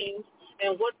means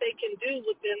and what they can do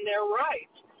within their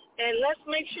rights. And let's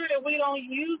make sure that we don't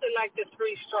use it like the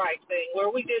three-strike thing, where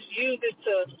we just use it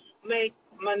to make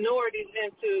minorities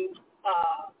into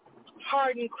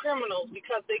hardened criminals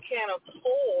because they can't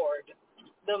afford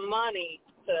the money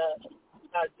to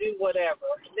do whatever.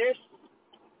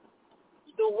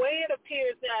 The way it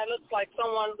appears now, it looks like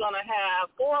someone's going to have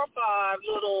 4 or 5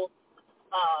 little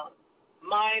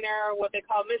minor, what they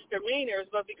call misdemeanors,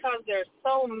 but because there's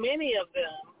so many of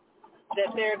them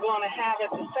that they're going to have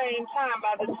at the same time,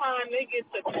 by the time they get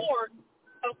to court,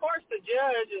 of course the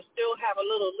judge will still have a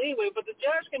little leeway, but the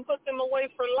judge can put them away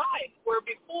for life, where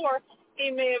before he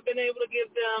may have been able to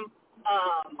give them,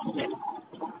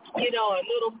 a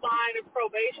little fine of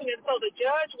probation, and so the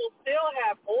judge will still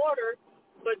have order,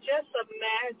 but just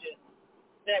imagine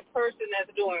that person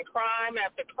that's doing crime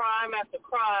after crime after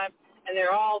crime, and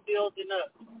they're all building up.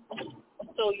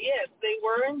 So, yes, they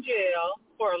were in jail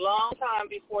for a long time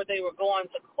before they were going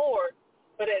to court,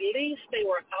 but at least they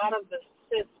were out of the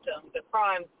system, the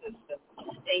crime system.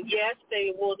 And, yes,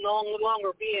 they will no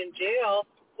longer be in jail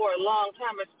for a long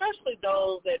time, especially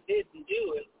those that didn't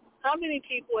do it. How many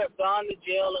people have gone to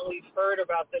jail and we've heard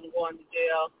about them going to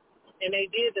jail, and they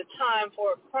did the time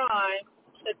for a crime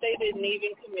that they didn't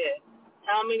even commit?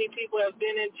 How many people have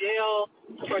been in jail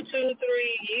for 2-3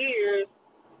 years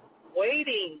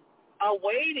awaiting,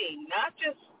 not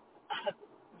just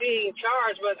being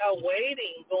charged, but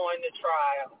awaiting going to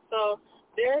trial? So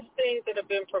there's things that have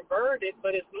been perverted,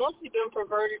 but it's mostly been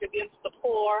perverted against the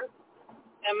poor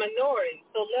and minorities.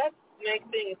 So let's make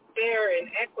things fair and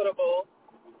equitable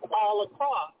all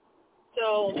across.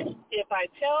 So if I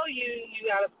tell you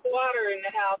got a squatter in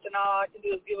the house and all I can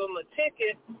do is give them a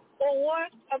ticket, well, what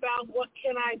about what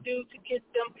can I do to get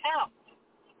them out?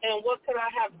 And what could I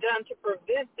have done to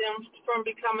prevent them from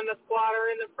becoming a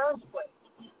squatter in the first place?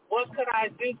 What could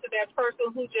I do to that person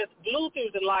who just blew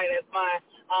through the light, as my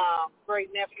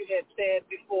great-nephew had said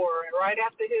before? Right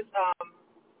after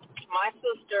my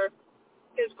sister,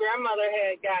 his grandmother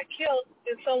had got killed,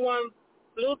 and someone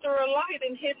blew through a light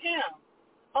and hit him.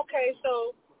 Okay,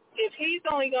 so if he's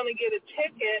only going to get a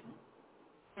ticket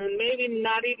and maybe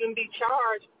not even be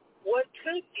charged, what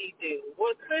could he do?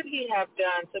 What could he have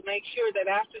done to make sure that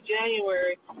after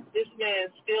January this man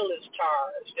still is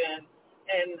charged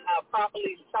and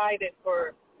properly cited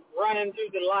for running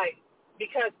through the light?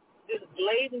 Because this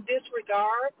blatant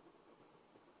disregard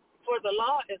for the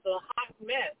law is a hot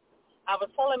mess. I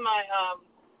was telling my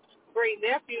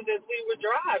great-nephews as we were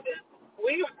driving,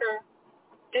 we were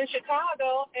in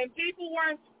Chicago, and people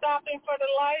weren't stopping for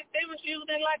the light. They was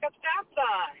using it like a stop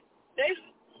sign.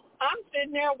 I'm sitting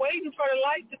there waiting for the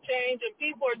light to change, and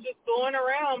people are just going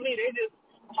around me. They just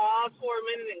pause for a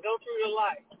minute and go through the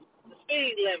light. The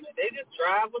speed limit. They just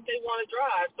drive what they want to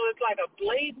drive. So it's like a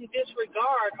blatant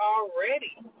disregard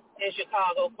already in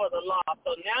Chicago for the law.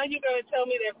 So now you're going to tell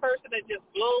me that person that just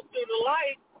blows through the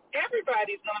light,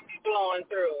 everybody's going to be blowing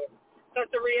through it. But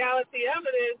the reality of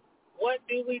it is, what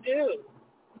do we do?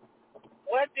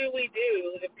 What do we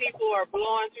do if people are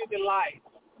blowing through the lights?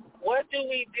 What do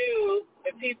we do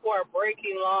if people are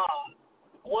breaking laws?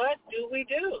 What do we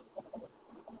do?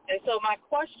 And so my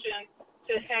question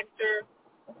to Hector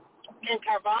and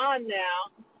Carvon now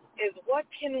is, what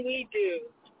can we do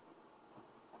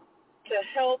to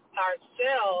help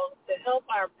ourselves, to help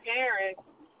our parents,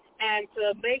 and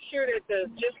to make sure that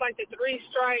just like the 3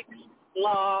 strikes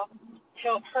law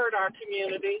help hurt our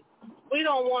community, we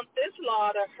don't want this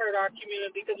law to hurt our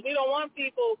community, because we don't want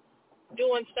people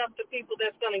doing stuff to people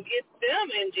that's going to get them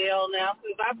in jail now.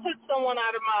 So if I put someone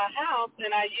out of my house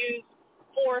and I use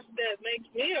force that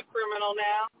makes me a criminal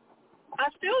now,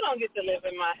 I still don't get to live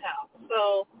in my house.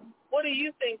 So what do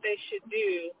you think they should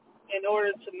do in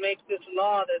order to make this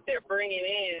law that they're bringing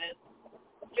in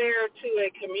fair to a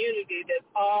community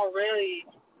that's already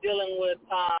dealing with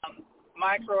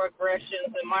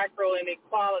microaggressions and micro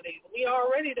inequalities? We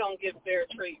already don't get fair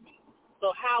treatment.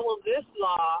 So how will this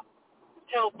law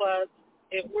help us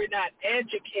if we're not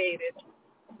educated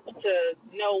to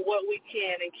know what we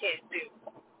can and can't do?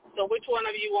 So which one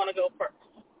of you want to go first?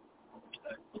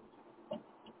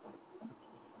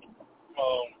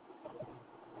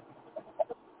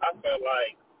 I feel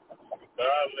like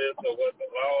regardless of what the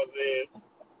laws is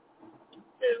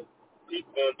people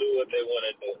going to do what they want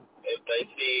to do. If they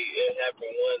see it happen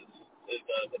once, it's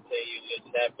going to continue to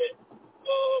just happen.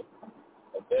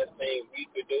 The best thing we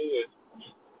could do is,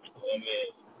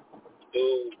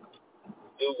 do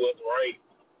what's right.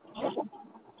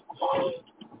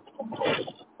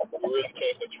 We really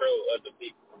can't control other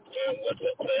people and what the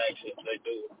actions they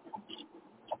do.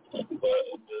 But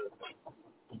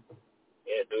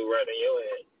do right in your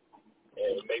head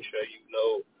and make sure you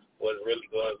know what's really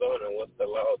going on and what the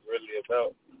law is really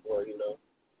about before,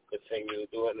 continue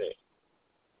doing it.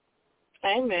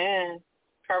 Amen.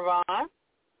 Karvon?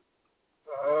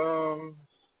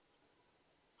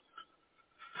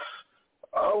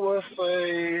 I would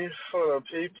say for the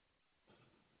people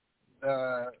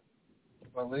that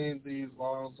believe these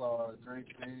laws are a great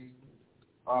thing,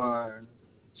 are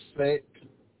sick,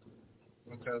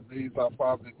 because these are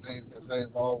probably things that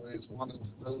they've always wanted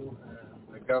to do,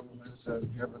 and the government's just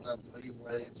giving them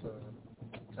leeway to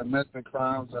commit the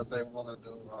crimes that they want to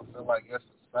do. I feel like it's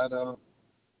a setup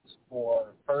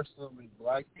for personally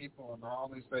black people, and I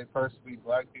only say personally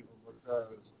black people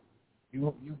because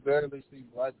you barely see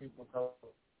black people come.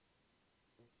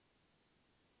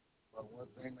 But one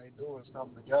thing they do is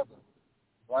come together.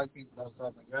 Black people don't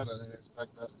come together. They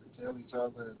expect us to kill each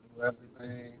other and do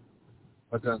everything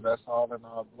because that's all in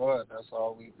our blood. That's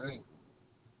all we think.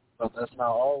 But that's not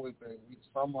all we think.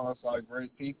 Some of us are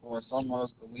great people, and some of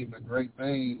us believe in great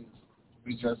things.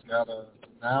 We just gotta,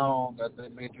 now that they're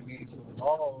making these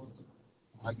laws,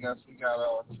 I guess we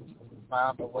gotta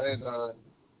find a way to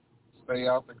stay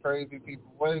out the crazy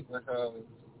people's way, because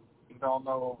you don't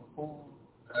know who,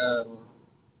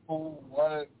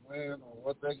 what, when, or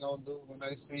what they're gonna do when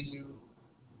they see you.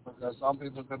 Because some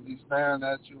people could be staring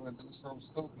at you and do something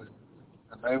stupid,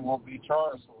 and they won't be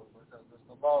charged for it because it's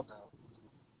the law now.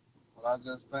 But I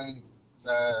just think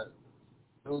that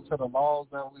due to the laws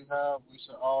that we have, we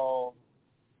should all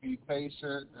be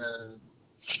patient and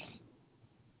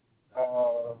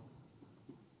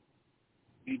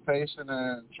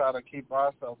try to keep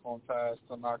ourselves on task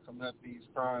to not commit these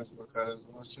crimes, because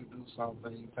once you do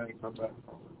something, you can't come back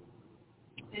from it.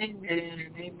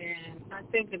 Amen, amen. I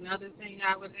think another thing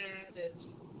I would add is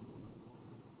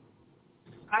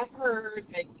I heard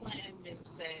a Klansman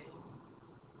say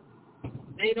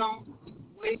they don't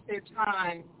waste their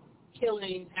time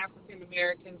killing African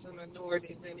Americans and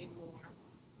minorities anymore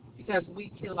because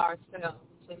we kill ourselves.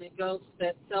 And it goes to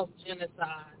that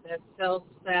self-genocide, that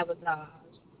self-sabotage.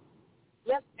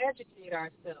 Let's educate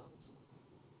ourselves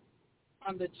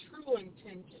on the true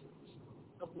intentions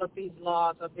of what these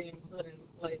laws are being put in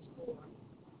place for.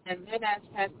 And then as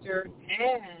Hector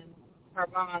and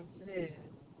Karvon said,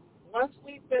 once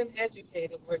we've been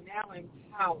educated, we're now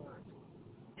empowered.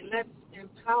 And let's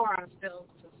empower ourselves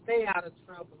to stay out of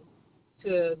trouble,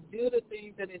 to do the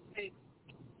things that it takes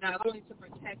not only to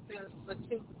protect us, but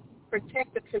to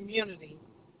protect the community.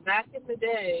 Back in the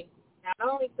day, not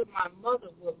only could my mother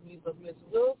whoop me, but Miss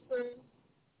Wilson,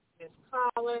 Miss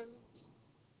Collins,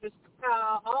 Miss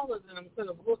Powell, all of them could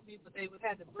have whooped me, but they would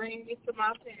have to bring me to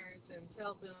my parents and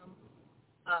tell them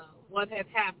what had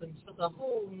happened. So the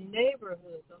whole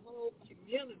neighborhood, the whole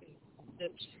community, the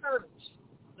church,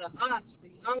 the aunts,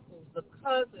 the uncles, the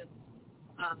cousins,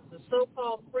 the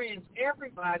so-called friends,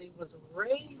 everybody was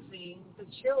raising the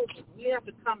children. We have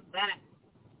to come back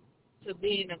to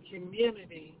being a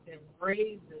community that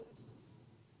raises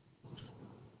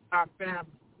our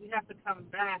family. We have to come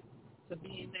back to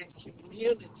being that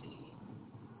community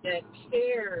that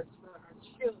cares for our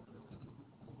children.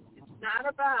 It's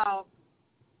not about,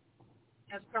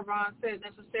 as Karvon said,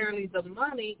 necessarily the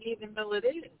money, even though it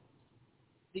is,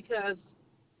 because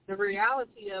the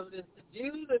reality of it is to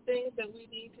do the things that we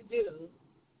need to do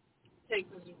takes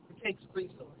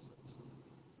resources.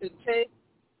 To take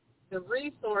the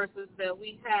resources that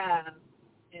we have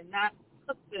and not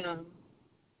put them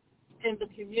in the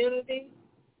community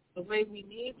the way we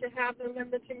need to have them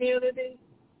in the community,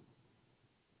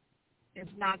 it's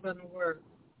not going to work.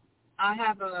 I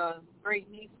have a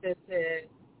great niece that said,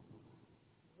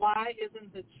 why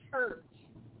isn't the church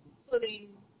putting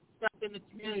stuff in the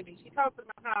community? She talked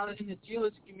about how in the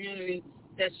Jewish community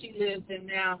that she lives in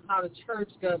now, how the church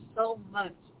does so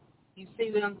much. You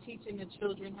see them teaching the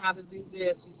children how to do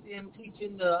this. You see them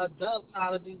teaching the adults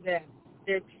how to do that.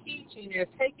 They're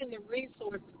taking the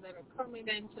resources that are coming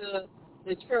into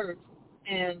the church.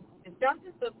 And it's not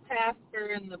that the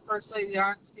pastor and the first lady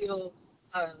aren't still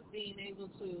being able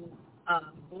to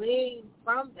glean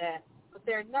from that, but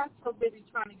they're not so busy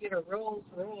trying to get a Rolls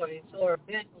Royce or a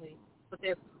Bentley, but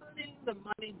they're putting the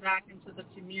money back into the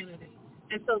community.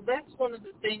 And so that's one of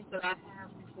the things that I have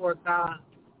before God,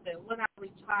 that when I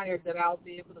retire, that I'll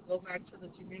be able to go back to the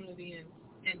community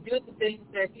and do the things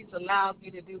that he's allowed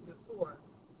me to do before.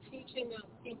 Teaching the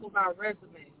people about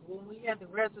resumes. When we had the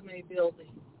resume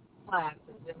building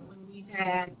classes, and when we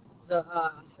had the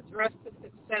Address to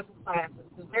Success classes,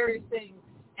 the various things,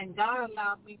 and God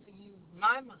allowed me to use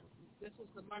my money. This was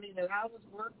the money that I was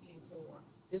working for.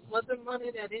 This wasn't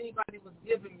money that anybody was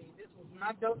giving me. This was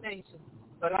my donation.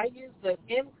 But I use the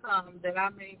income that I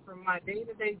made from my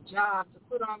day-to-day job to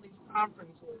put on these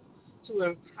conferences to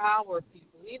empower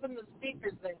people. Even the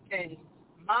speakers that came,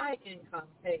 my income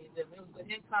paid them. It was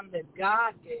the income that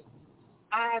God gave me.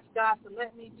 I asked God to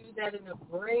let me do that in a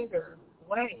greater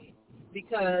way,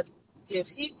 because if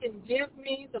he can give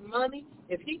me the money,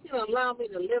 if he can allow me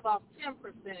to live off 10%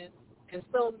 and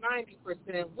so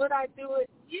 90%, would I do it?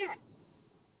 Yes.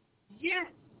 Yes.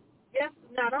 Yes,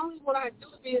 not only would I do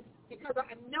it because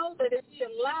I know that if he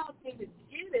allowed me to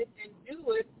get it and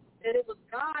do it, that it was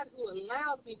God who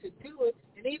allowed me to do it,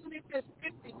 and even if it's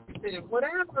 50%,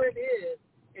 whatever it is,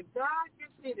 if God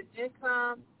gives me the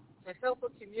income to help a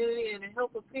community and to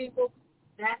help a people,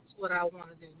 that's what I want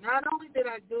to do. Not only did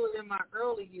I do it in my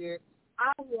early years,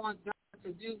 I want God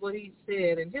to do what he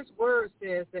said, and his word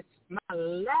says that my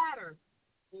latter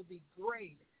will be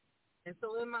greater. And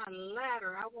so in my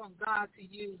latter, I want God to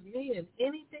use me in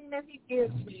anything that he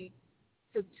gives me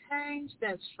to change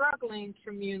that struggling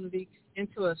community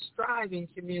into a striving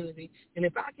community. And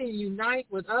if I can unite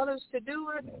with others to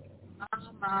do it,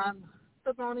 my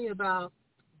testimony about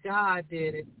God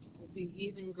did it will be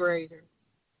even greater.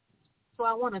 So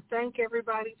I want to thank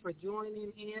everybody for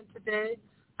joining in today.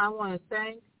 I want to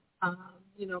thank,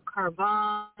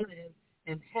 Carvon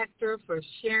and Hector for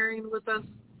sharing with us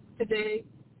today.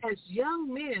 As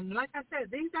young men, like I said,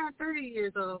 these aren't 30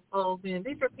 years old men.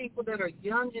 These are people that are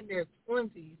young in their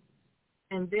 20s,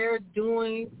 and they're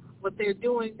doing what they're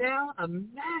doing now.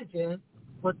 Imagine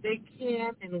what they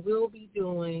can and will be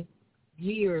doing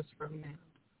years from now.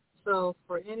 So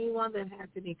for anyone that has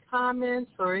any comments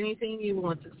or anything you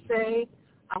want to say,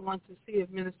 I want to see if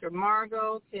Minister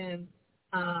Margot can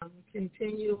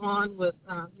continue on with,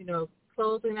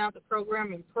 closing out the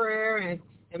program in prayer and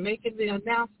making the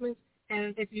announcements.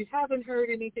 And if you haven't heard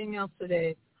anything else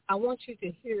today, I want you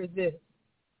to hear this.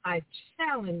 I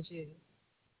challenge you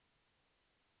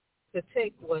to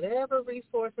take whatever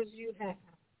resources you have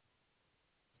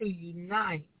to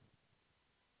unite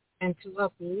and to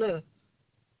uplift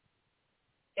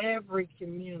every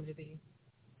community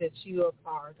that you are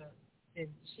part of. In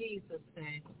Jesus'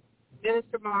 name.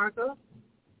 Minister Margot?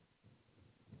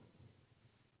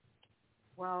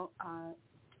 Well,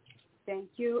 thank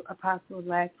you,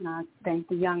 Apostle-elect, and I thank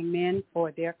the young men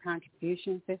for their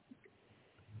contributions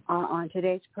on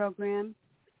today's program.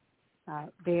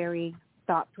 Very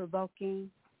thought-provoking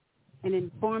and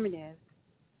informative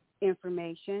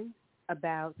information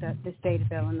about the state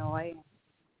of Illinois and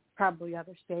probably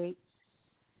other states.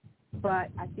 But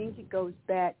I think it goes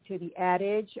back to the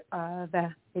adage of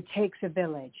it takes a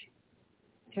village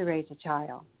to raise a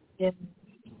child. Yes.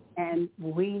 And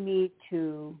we need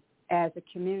to, as a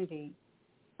community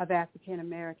of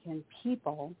African-American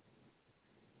people,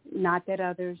 not that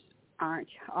others aren't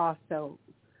also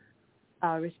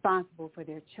responsible for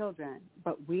their children,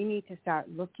 but we need to start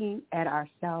looking at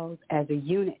ourselves as a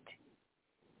unit.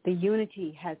 The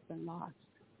unity has been lost.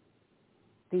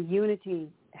 The unity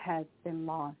has been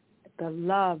lost. The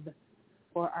love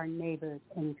for our neighbors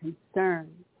and concern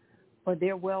for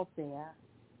their welfare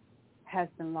has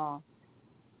been lost.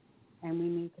 And we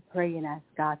need to pray and ask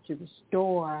God to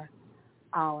restore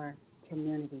our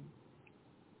community.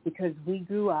 Because we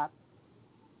grew up,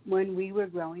 when we were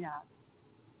growing up,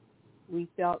 we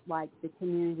felt like the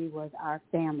community was our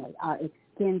family, our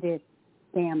extended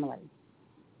family.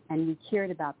 And we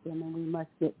cared about them, and we must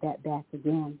get that back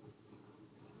again.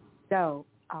 So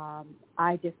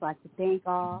I just like to thank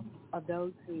all of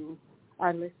those who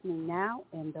are listening now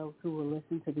and those who will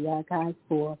listen to the archives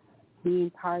for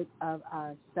being part of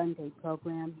our Sunday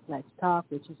program, Let's Talk,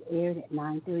 which is aired at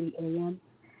 9:30 a.m.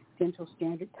 Central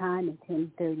Standard Time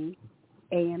and 10:30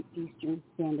 a.m. Eastern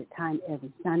Standard Time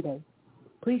every Sunday.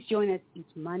 Please join us each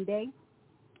Monday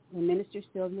when Minister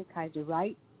Sylvia Kaiser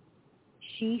Wright,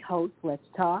 she hosts Let's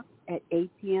Talk at 8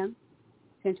 p.m.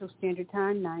 Central Standard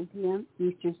Time, 9 p.m.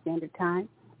 Eastern Standard Time,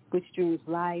 which streams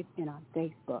live and on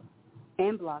Facebook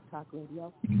and Blog Talk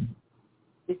Radio.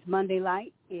 This Monday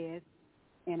Light is,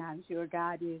 and I'm sure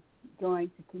God is going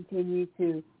to continue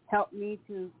to help me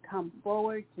to come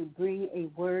forward to bring a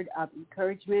word of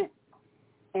encouragement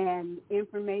and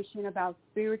information about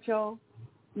spiritual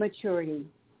maturity,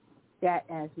 that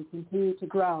as we continue to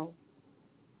grow,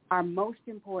 our most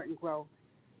important growth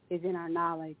is in our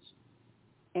knowledge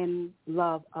and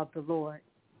love of the Lord.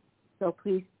 So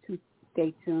please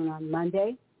stay tuned on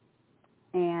Monday.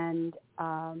 And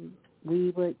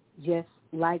we would just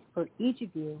like for each of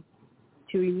you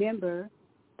to remember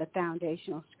the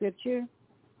foundational scripture,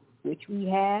 which we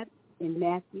have in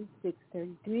Matthew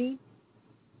 6:33.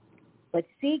 But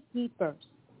seek ye first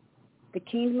the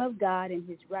kingdom of God and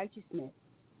his righteousness,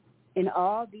 and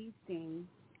all these things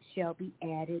shall be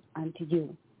added unto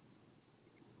you.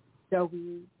 So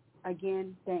we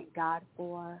again thank God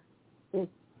for this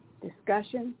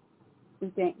discussion.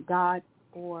 We thank God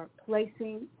for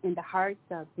placing in the hearts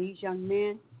of these young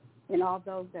men and all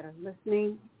those that are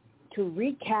listening to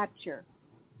recapture,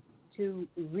 to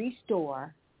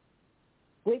restore,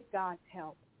 with God's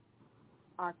help,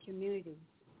 our communities,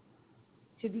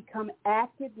 to become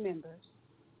active members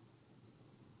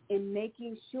in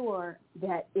making sure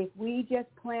that if we just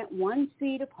plant one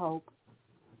seed of hope,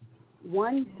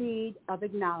 one seed of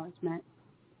acknowledgement,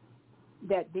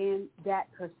 that then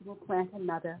that person will plant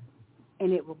another,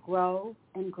 and it will grow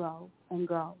and grow and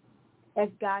grow, as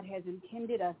God has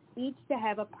intended us each to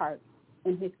have a part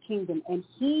in his kingdom. And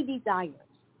he desires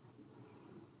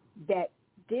that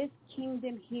this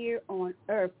kingdom here on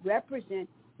earth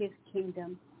represents his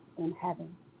kingdom in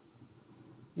heaven.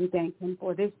 We thank him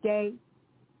for this day,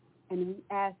 and we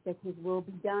ask that his will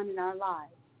be done in our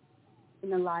lives, in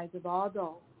the lives of all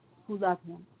those who love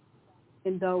him,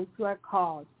 and those who are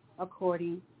called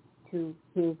according to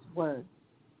his word.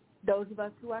 Those of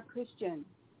us who are Christians,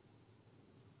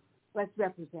 let's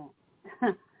represent.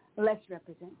 Let's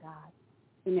represent God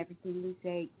in everything we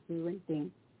say, do, and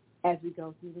think as we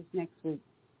go through this next week.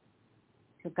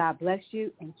 So God bless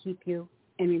you and keep you.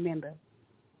 And remember,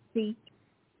 seek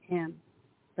him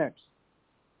first.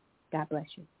 God bless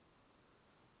you.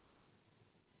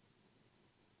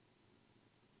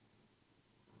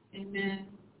 Amen.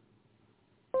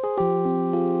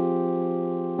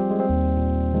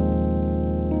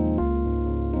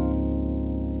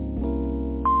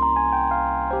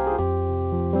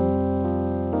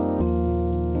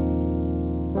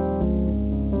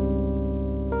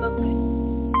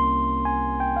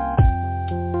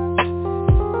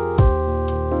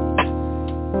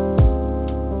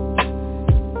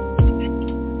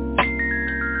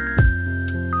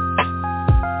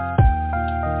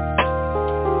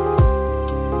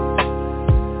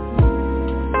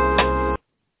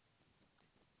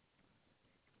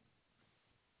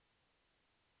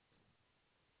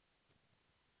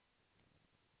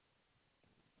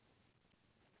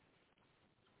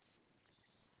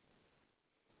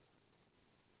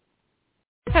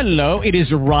 Hello, it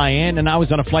is Ryan, and I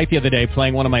was on a flight the other day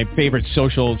playing one of my favorite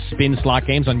social spin slot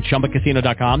games on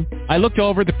ChumbaCasino.com. I looked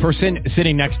over at the person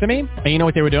sitting next to me, and you know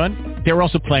what they were doing? They were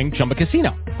also playing Chumba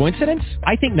Casino. Coincidence?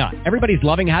 I think not. Everybody's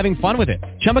loving having fun with it.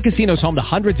 Chumba Casino is home to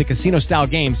hundreds of casino-style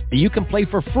games that you can play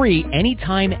for free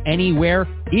anytime, anywhere,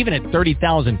 even at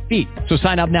 30,000 feet. So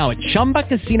sign up now at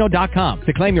ChumbaCasino.com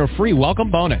to claim your free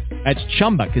welcome bonus. That's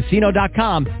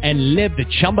ChumbaCasino.com and live the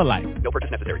Chumba life. No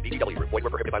purchase necessary. VGW. Void where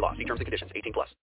prohibited by law. See terms and conditions. 18+.